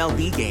every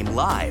MLB game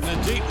live. In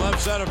the deep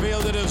left center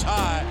field, it is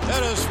high,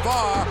 it is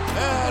far,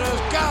 it is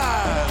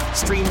God.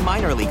 Stream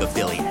minor league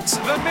affiliates.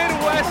 The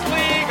Midwest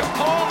League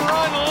home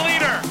run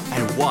leader.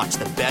 And watch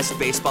the best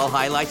baseball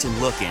highlights and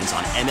look-ins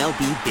on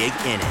MLB Big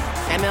Inning.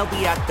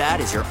 MLB At Bat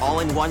is your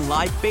all-in-one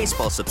live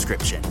baseball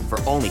subscription for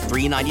only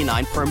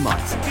 $3.99 per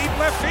month. Deep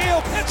left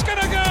field, it's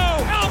gonna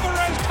go.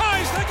 Alvarez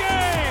ties the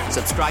game.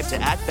 Subscribe to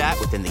At Bat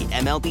within the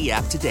MLB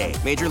app today.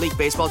 Major League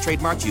Baseball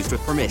trademarks used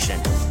with permission.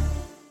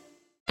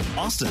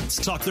 Austin's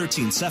Talk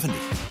 1370.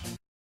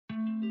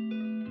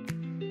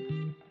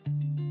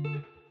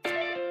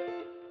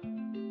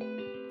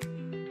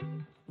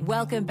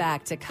 Welcome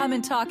back to Come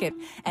and Talk It.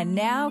 And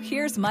now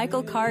here's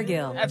Michael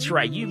Cargill. That's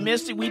right. You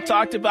missed it. We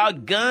talked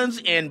about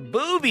guns and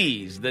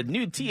boobies. The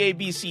new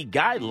TABC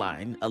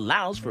guideline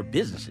allows for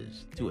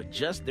businesses to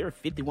adjust their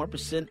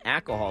 51%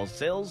 alcohol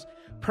sales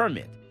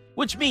permit,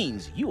 which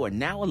means you are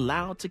now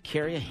allowed to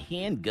carry a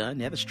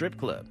handgun at a strip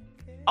club.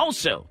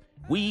 Also,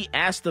 we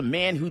asked the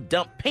man who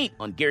dumped paint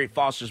on Garrett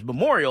Foster's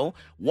memorial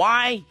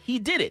why he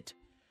did it.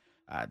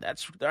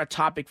 That's our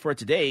topic for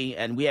today,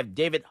 and we have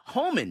David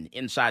Holman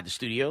inside the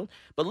studio.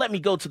 But let me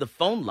go to the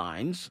phone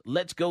lines.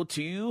 Let's go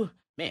to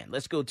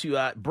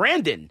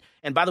Brandon.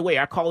 And by the way,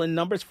 our call-in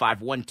number is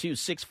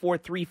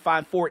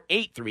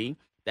 512-643-5483.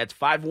 That's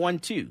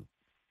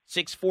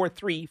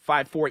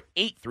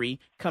 512-643-5483.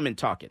 Come and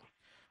talk it.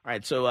 All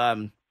right,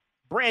 so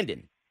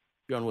Brandon,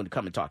 you're on one to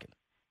Come and talk it.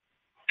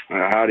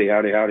 Howdy.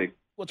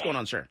 What's going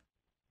on, sir?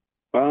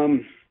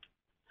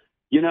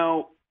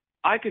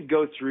 I could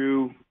go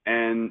through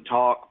and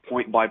talk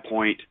point by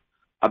point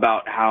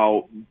about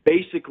how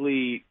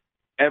basically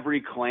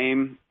every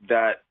claim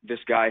that this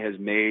guy has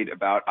made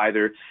about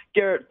either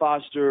Garrett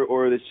Foster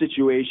or the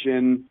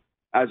situation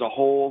as a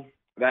whole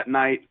that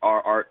night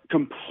are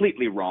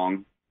completely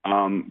wrong,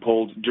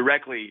 pulled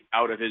directly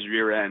out of his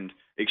rear end,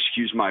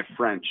 excuse my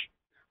French.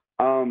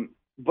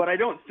 But I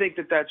don't think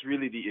that that's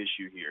really the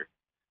issue here.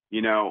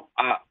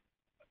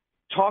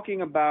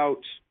 Talking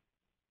about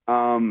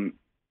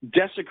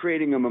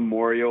desecrating a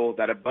memorial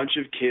that a bunch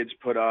of kids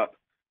put up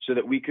so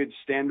that we could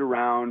stand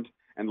around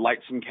and light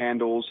some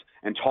candles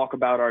and talk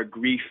about our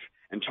grief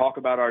and talk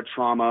about our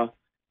trauma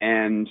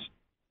and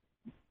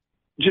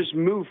just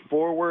move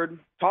forward.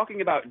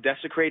 Talking about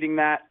desecrating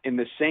that in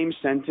the same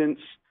sentence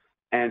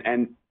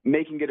and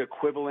making it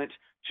equivalent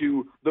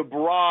to the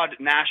broad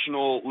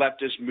national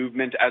leftist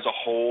movement as a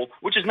whole,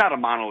 which is not a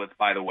monolith,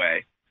 by the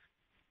way,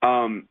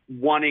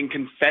 wanting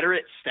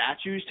Confederate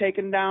statues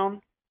taken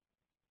down.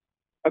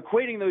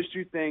 Equating those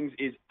two things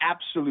is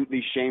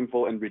absolutely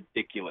shameful and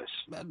ridiculous.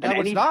 No,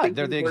 it's not.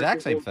 They're the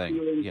exact same thing.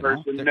 You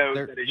know,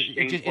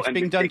 it's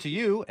being done to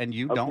you, and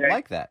you don't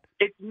like that.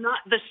 It's not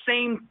the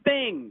same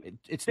thing.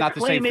 It's not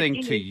the same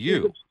thing to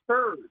you. It's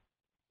absurd.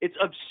 It's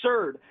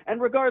absurd.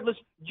 And regardless,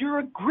 you're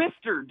a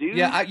grifter, dude.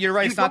 Yeah, you're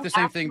right. It's not the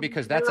same thing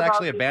because that's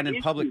actually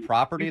abandoned public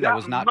property that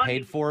was not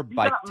paid for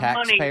by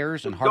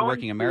taxpayers and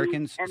hardworking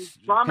Americans.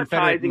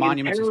 Confederate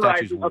monuments and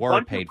statues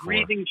were paid for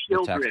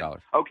with tax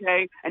dollars.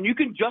 Okay? And you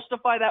can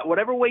justify that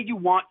whatever way you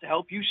want to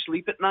help you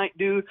sleep at night,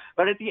 dude.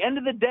 But at the end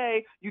of the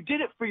day, you did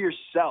it for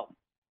yourself.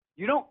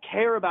 You don't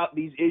care about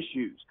these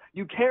issues.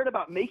 You cared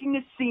about making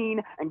a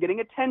scene and getting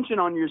attention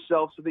on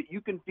yourself so that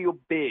you can feel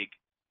big.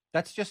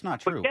 That's just not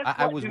true.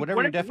 I was,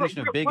 whatever your definition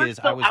of big is,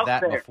 I was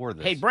that before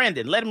this. Hey,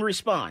 Brandon, let him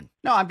respond.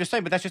 No, I'm just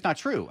saying, but that's just not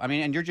true. I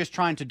mean, and you're just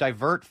trying to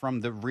divert from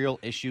the real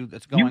issue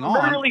that's going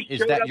on, is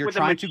that you're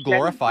trying to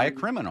glorify a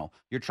criminal.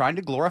 You're trying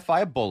to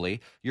glorify a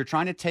bully. You're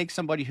trying to take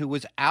somebody who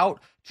was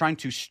out trying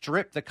to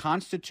strip the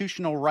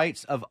constitutional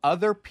rights of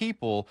other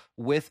people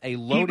with a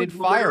loaded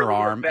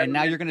firearm, and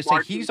now you're going to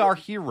say he's our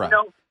hero. You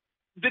know,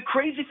 the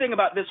crazy thing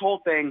about this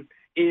whole thing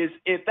is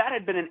if that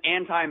had been an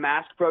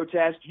anti-mask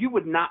protest, you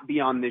would not be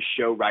on this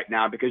show right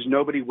now because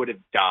nobody would have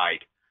died.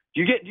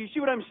 Do you see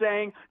what I'm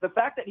saying? The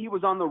fact that he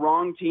was on the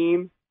wrong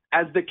team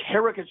as the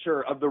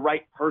caricature of the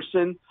right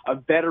person, a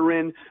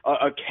veteran,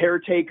 a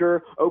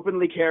caretaker,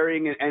 openly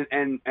carrying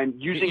and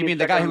using. You mean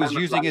the guy who was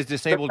using his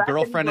disabled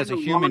girlfriend as a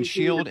human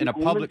shield in a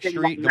public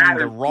street, going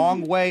the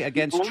wrong way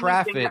against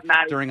traffic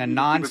during a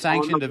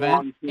non-sanctioned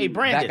event? Hey,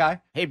 Brandon. That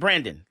guy? Hey,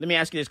 Brandon. Let me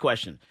ask you this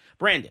question.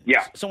 Brandon,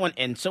 yeah.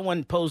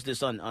 Someone posed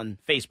this on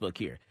Facebook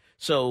here.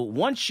 So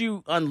once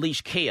you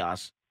unleash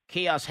chaos,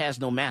 chaos has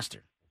no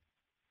master.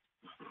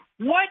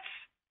 What?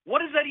 What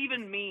does that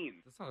even mean?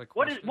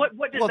 What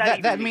does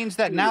that means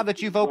that now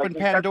that you've opened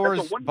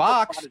Pandora's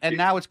box and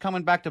now it's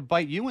coming back to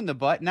bite you in the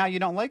butt, now you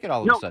don't like it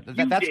all of a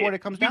sudden. That's what it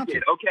comes down to.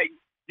 Okay,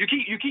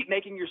 you keep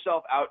making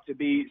yourself out to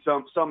be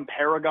some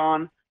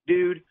paragon,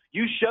 dude.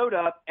 You showed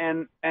up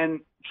and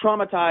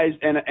traumatized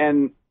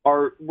and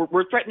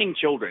we're threatening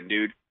children,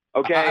 dude.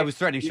 Okay, I was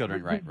threatening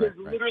children, right.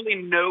 Literally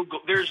no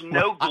glory.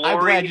 I'm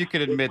glad you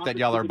could admit that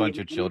y'all are a bunch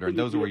of children.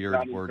 Those were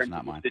your words,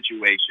 not mine.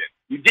 Situation.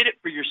 You did it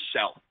for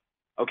yourself.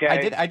 Okay,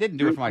 I didn't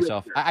do it for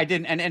myself. I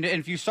didn't. And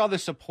if you saw the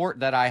support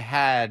that I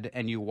had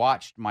and you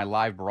watched my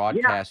live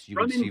broadcast, you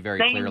would see very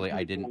clearly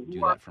I didn't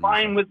do that for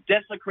myself. Fine with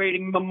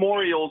desecrating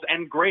memorials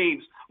and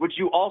graves, which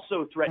you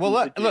also threatened.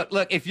 Well,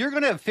 look. If you're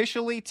going to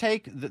officially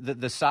take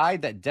the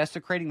side that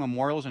desecrating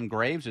memorials and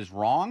graves is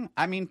wrong,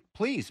 I mean,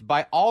 please,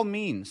 by all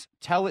means,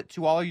 tell it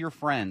to all your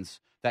friends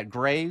that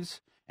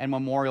graves and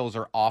memorials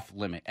are off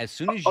limit. As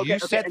soon as you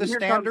set the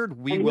standard,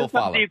 we will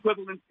follow. The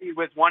equivalency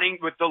with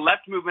the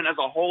left movement as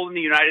a whole in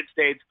the United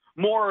States,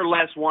 more or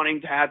less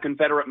wanting to have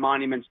Confederate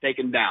monuments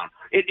taken down.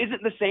 It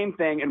isn't the same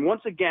thing. And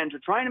once again, to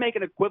try and make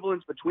an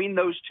equivalence between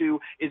those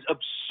two is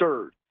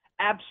absurd.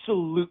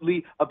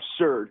 Absolutely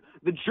absurd.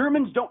 The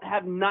Germans don't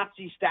have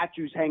Nazi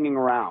statues hanging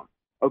around,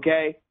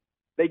 okay?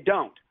 They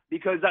don't,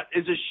 because that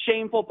is a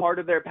shameful part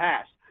of their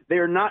past. They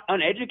are not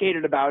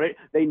uneducated about it.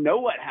 They know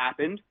what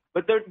happened.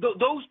 But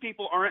those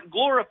people aren't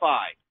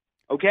glorified,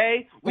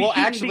 okay? Well,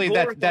 actually,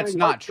 that's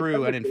not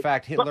true. And in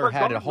fact, Hitler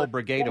had a whole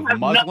brigade of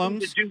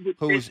Muslims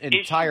whose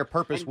entire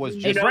purpose was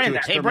just to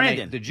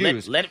exterminate the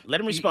Jews. Let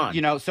him respond.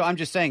 You know, so I'm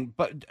just saying,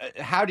 but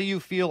how do you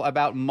feel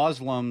about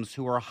Muslims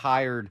who are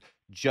hired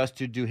just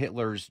to do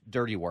Hitler's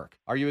dirty work?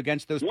 Are you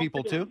against those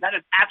people too? That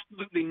has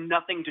absolutely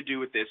nothing to do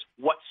with this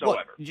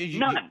whatsoever.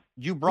 None.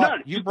 You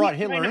brought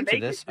Hitler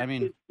into this. I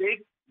mean,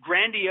 big,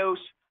 grandiose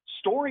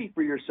story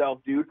for yourself,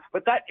 dude,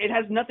 but that it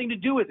has nothing to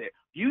do with it.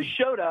 You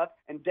showed up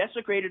and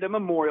desecrated a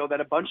memorial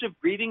that a bunch of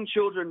grieving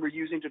children were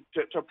using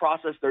to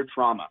process their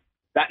trauma.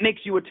 That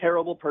makes you a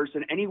terrible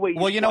person anyway.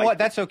 Well, you know what?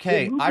 That's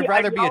okay. I'd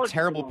rather be a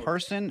terrible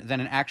person than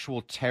an actual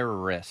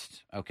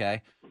terrorist,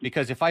 okay?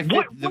 Because if I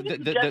fit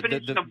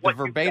the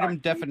verbatim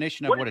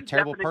definition of what a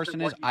terrible person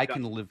is, I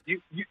can live.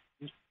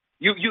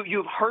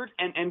 You've hurt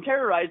and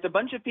terrorized a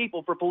bunch of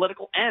people for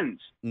political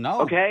ends.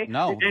 No, okay,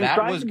 no,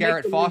 that was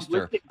Garrett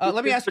Foster.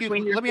 Let me ask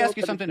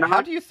you something.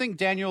 How do you think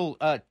Daniel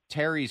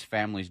Terry's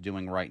family's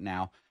doing right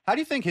now? How do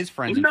you think his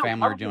friends and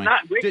family are doing?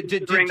 Do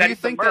you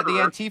think that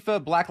the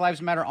Antifa Black Lives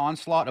Matter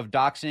onslaught of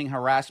doxing,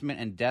 harassment,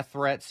 and death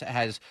threats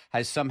has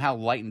somehow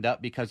lightened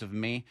up because of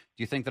me?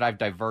 Do you think that I've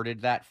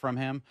diverted that from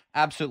him?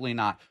 Absolutely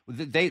not.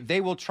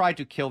 They will try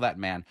to kill that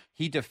man.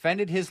 He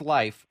defended his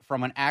life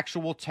from an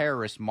actual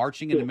terrorist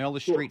marching in the middle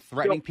of the street,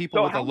 threatening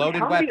people with a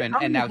loaded weapon,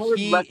 and now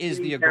he is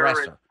the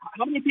aggressor.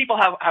 How many people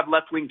have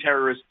left-wing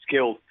terrorists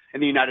killed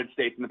in the United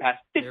States in the past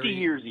 50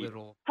 years.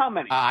 Even. How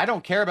many? I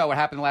don't care about what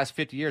happened in the last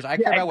 50 years. I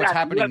care about what's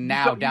happening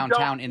now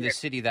downtown in the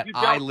city that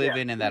I live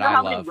in and that I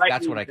love.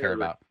 That's what I care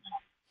about.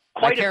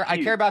 I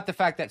care about the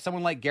fact that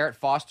someone like Garrett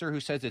Foster, who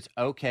says it's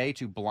okay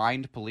to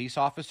blind police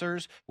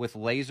officers with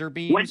laser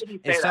beams,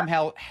 is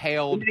somehow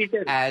hailed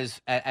as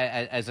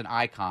an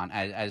icon,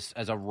 as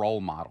a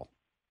role model.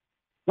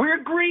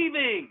 We're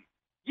grieving.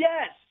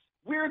 Yes,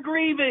 we're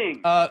grieving.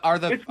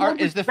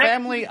 Is the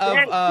family of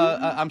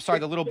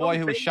the little boy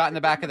who was shot in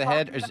the back of the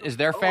head? Is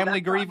their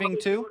family grieving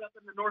too?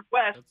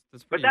 Northwest,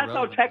 but that's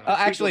how Texas.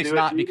 Actually, it's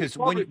not, because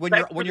when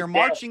you're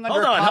marching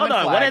under a common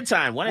flag, one at a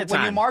time.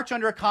 When you march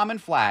under a common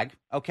flag,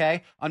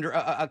 okay, under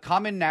a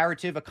common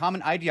narrative, a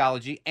common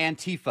ideology,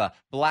 Antifa,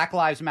 Black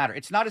Lives Matter.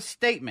 It's not a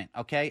statement,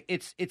 okay?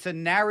 It's a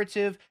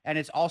narrative, and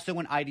it's also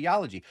an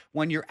ideology.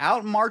 When you're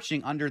out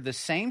marching under the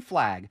same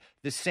flag,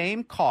 the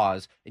same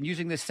cause, and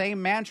using the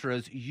same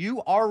mantras,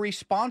 you are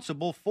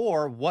responsible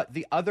for what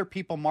the other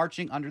people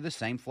marching under the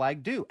same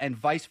flag do, and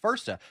vice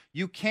versa.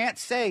 You can't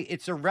say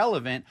it's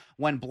irrelevant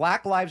when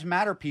Black Lives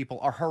Matter people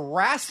are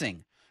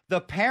harassing the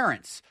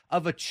parents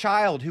of a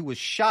child who was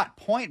shot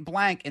point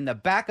blank in the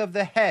back of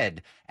the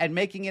head and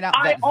making it out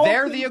that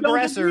they're the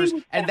aggressors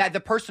and that the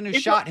person who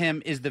shot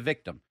him is the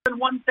victim.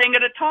 One thing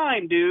at a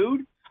time,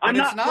 dude. But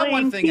it's not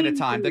one thing at a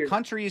time. The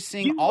country is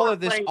seeing all of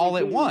this all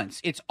at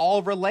once. It's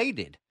all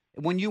related.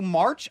 When you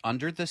march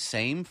under the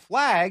same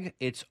flag,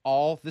 it's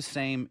all the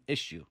same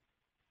issue.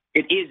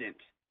 It isn't.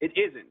 It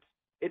isn't.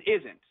 It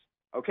isn't.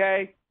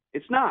 Okay?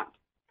 It's not.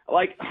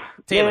 Like,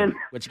 Taylor, man,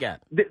 what you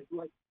got?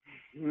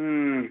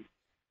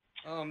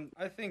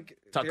 I think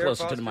talk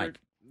closer to the mic.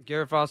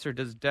 Garrett Foster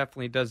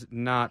definitely does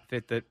not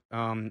fit the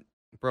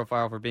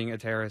profile for being a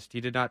terrorist.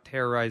 He did not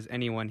terrorize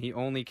anyone. He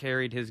only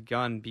carried his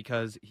gun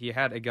because he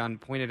had a gun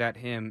pointed at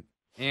him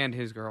and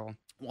his girl.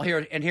 Well,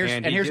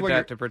 here's where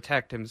you're to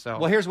protect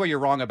himself. Well, here's where you're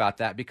wrong about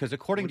that, because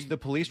according to the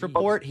police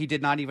report, he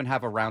did not even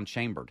have a round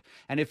chambered.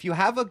 And if you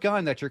have a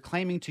gun that you're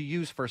claiming to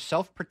use for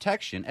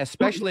self-protection,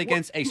 especially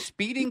against a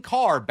speeding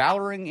car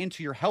barreling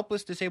into your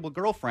helpless disabled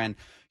girlfriend,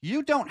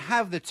 you don't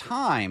have the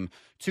time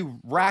to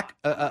rack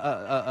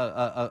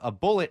a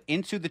bullet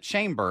into the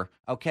chamber,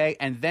 okay,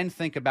 and then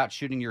think about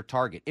shooting your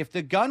target. If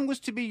the gun was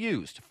to be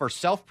used for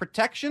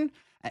self-protection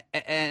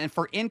and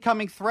for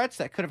incoming threats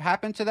that could have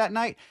happened to that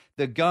night,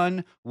 the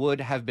gun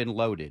would have been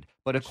loaded.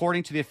 But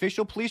according to the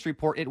official police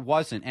report, it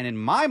wasn't. And in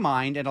my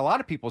mind, and a lot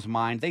of people's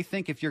mind, they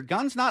think if your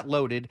gun's not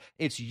loaded,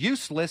 it's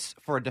useless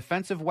for a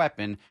defensive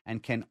weapon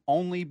and can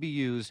only be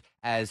used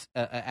as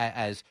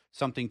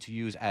something to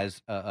use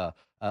as a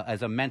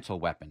mental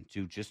weapon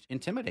to just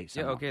intimidate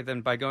someone. Yeah, okay, then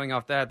by going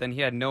off that, then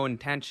he had no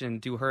intention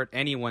to hurt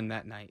anyone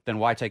that night. Then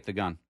why take the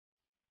gun?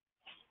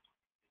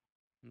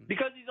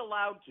 Because he's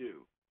allowed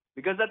to.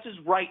 Because that's his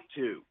right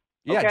to.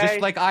 Yeah, just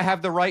like I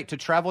have the right to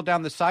travel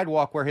down the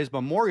sidewalk where his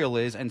memorial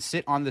is and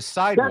sit on the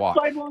sidewalk.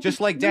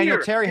 Just like Daniel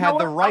Terry had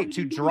the right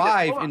to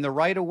drive in the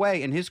right of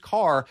way in his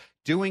car,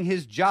 doing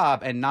his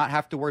job, and not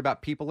have to worry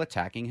about people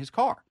attacking his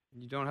car.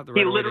 You don't have the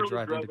right way to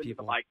drive into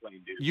people.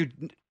 He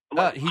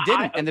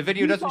didn't, and the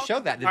video doesn't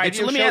show that. The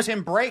video shows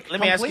him brake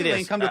completely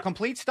and come to a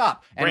complete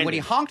stop. And Brandon, when he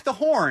honked the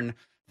horn,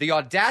 the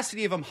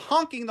audacity of him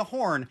honking the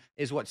horn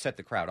is what set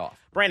the crowd off.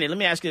 Brandon, let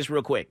me ask you this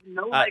real quick.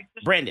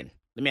 Brandon,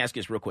 let me ask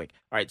you this real quick.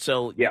 All right,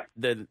 so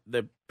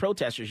the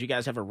protesters, you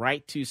guys have a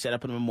right to set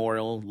up a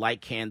memorial,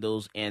 light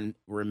candles, and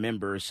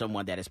remember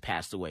someone that has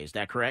passed away. Is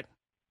that correct?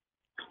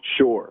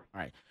 Sure.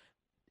 All right.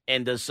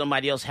 And does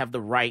somebody else have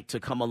the right to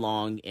come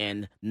along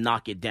and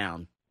knock it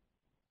down?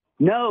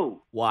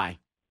 No. Why?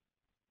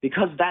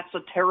 Because that's a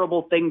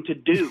terrible thing to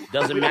do.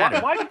 Doesn't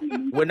matter. Why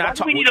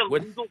do we need a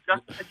legal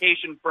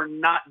justification for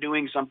not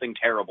doing something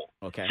terrible?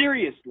 Okay.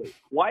 Seriously,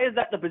 why is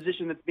that the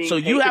position that's being? So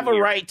taken you have a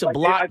here? right to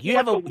block.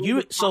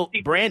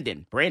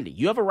 Brandon,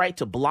 you have a right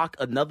to block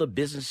another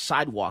business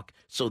sidewalk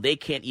so they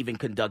can't even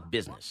conduct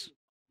business.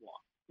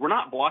 We're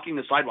not blocking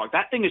the sidewalk.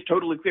 That thing is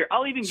totally clear.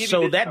 I'll even give you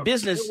so this. that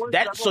business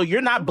so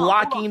you're not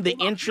blocking the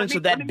entrance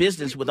of that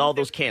business with all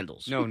those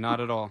candles. No, not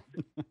at all.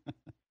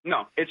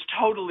 No, it's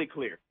totally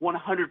clear,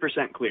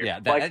 100% clear.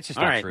 Yeah, that's just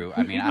not true.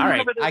 I mean,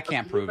 I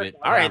can't prove it.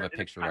 All right, I have a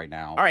picture right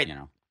now. All right, you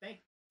know.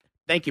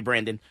 Thank you,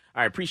 Brandon.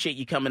 I appreciate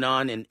you coming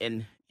on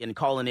and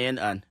calling in.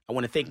 I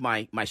want to thank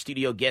my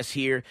studio guests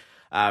here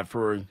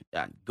for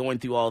going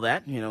through all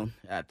that.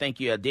 Thank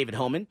you, David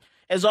Holman.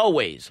 As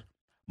always,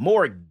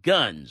 more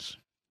guns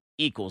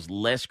equals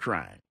less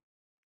crime.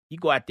 You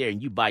go out there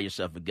and you buy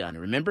yourself a gun.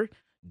 And remember,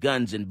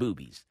 guns and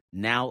boobies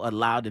now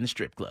allowed in the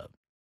strip club.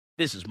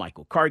 This is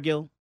Michael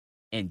Cargill,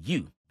 and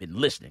you've been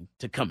listening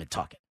to Come and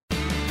Talk It.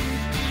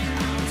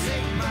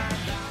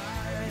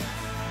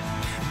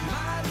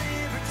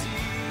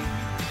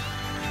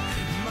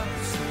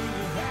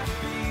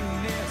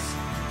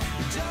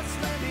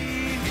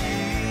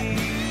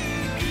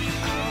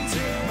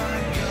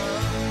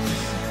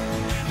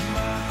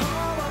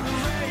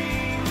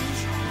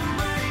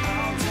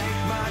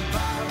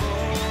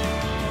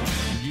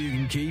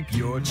 Keep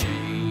your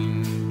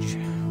change.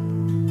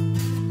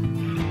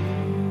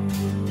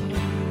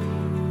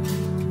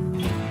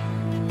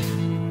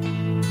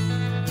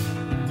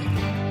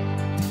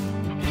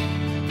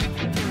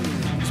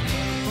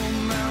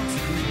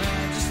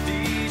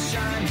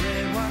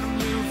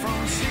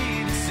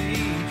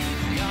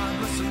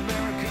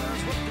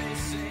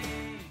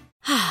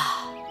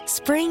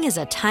 spring is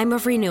a time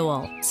of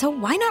renewal, so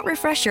why not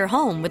refresh your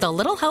home with a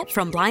little help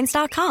from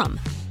Blinds.com?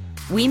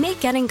 We make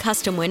getting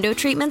custom window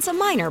treatments a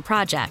minor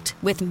project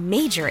with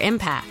major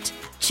impact.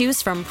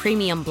 Choose from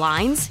premium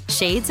blinds,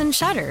 shades, and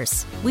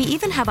shutters. We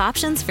even have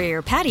options for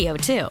your patio,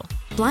 too.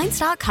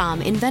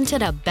 Blinds.com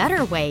invented a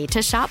better way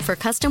to shop for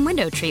custom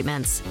window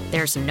treatments.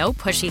 There's no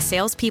pushy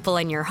salespeople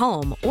in your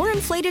home or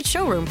inflated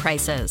showroom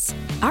prices.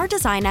 Our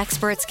design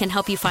experts can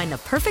help you find the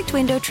perfect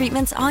window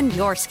treatments on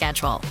your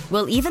schedule.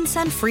 We'll even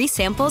send free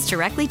samples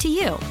directly to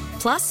you.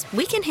 Plus,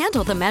 we can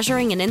handle the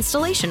measuring and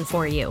installation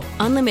for you.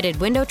 Unlimited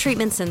window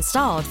treatments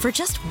installed for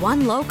just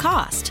one low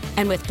cost.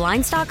 And with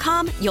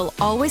Blinds.com, you'll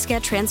always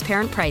get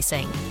transparent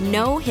pricing.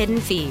 No hidden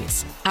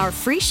fees. Our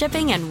free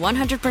shipping and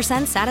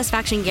 100%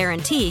 satisfaction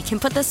guarantee can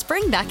put the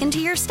spring back into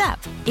your step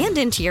and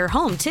into your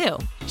home, too.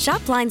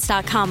 Shop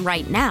Blinds.com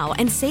right now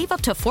and save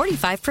up to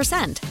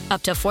 45%.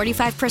 Up to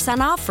 45%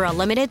 off for a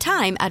limited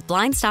time at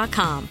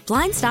Blinds.com.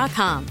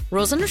 Blinds.com.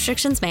 Rules and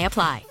restrictions may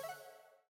apply.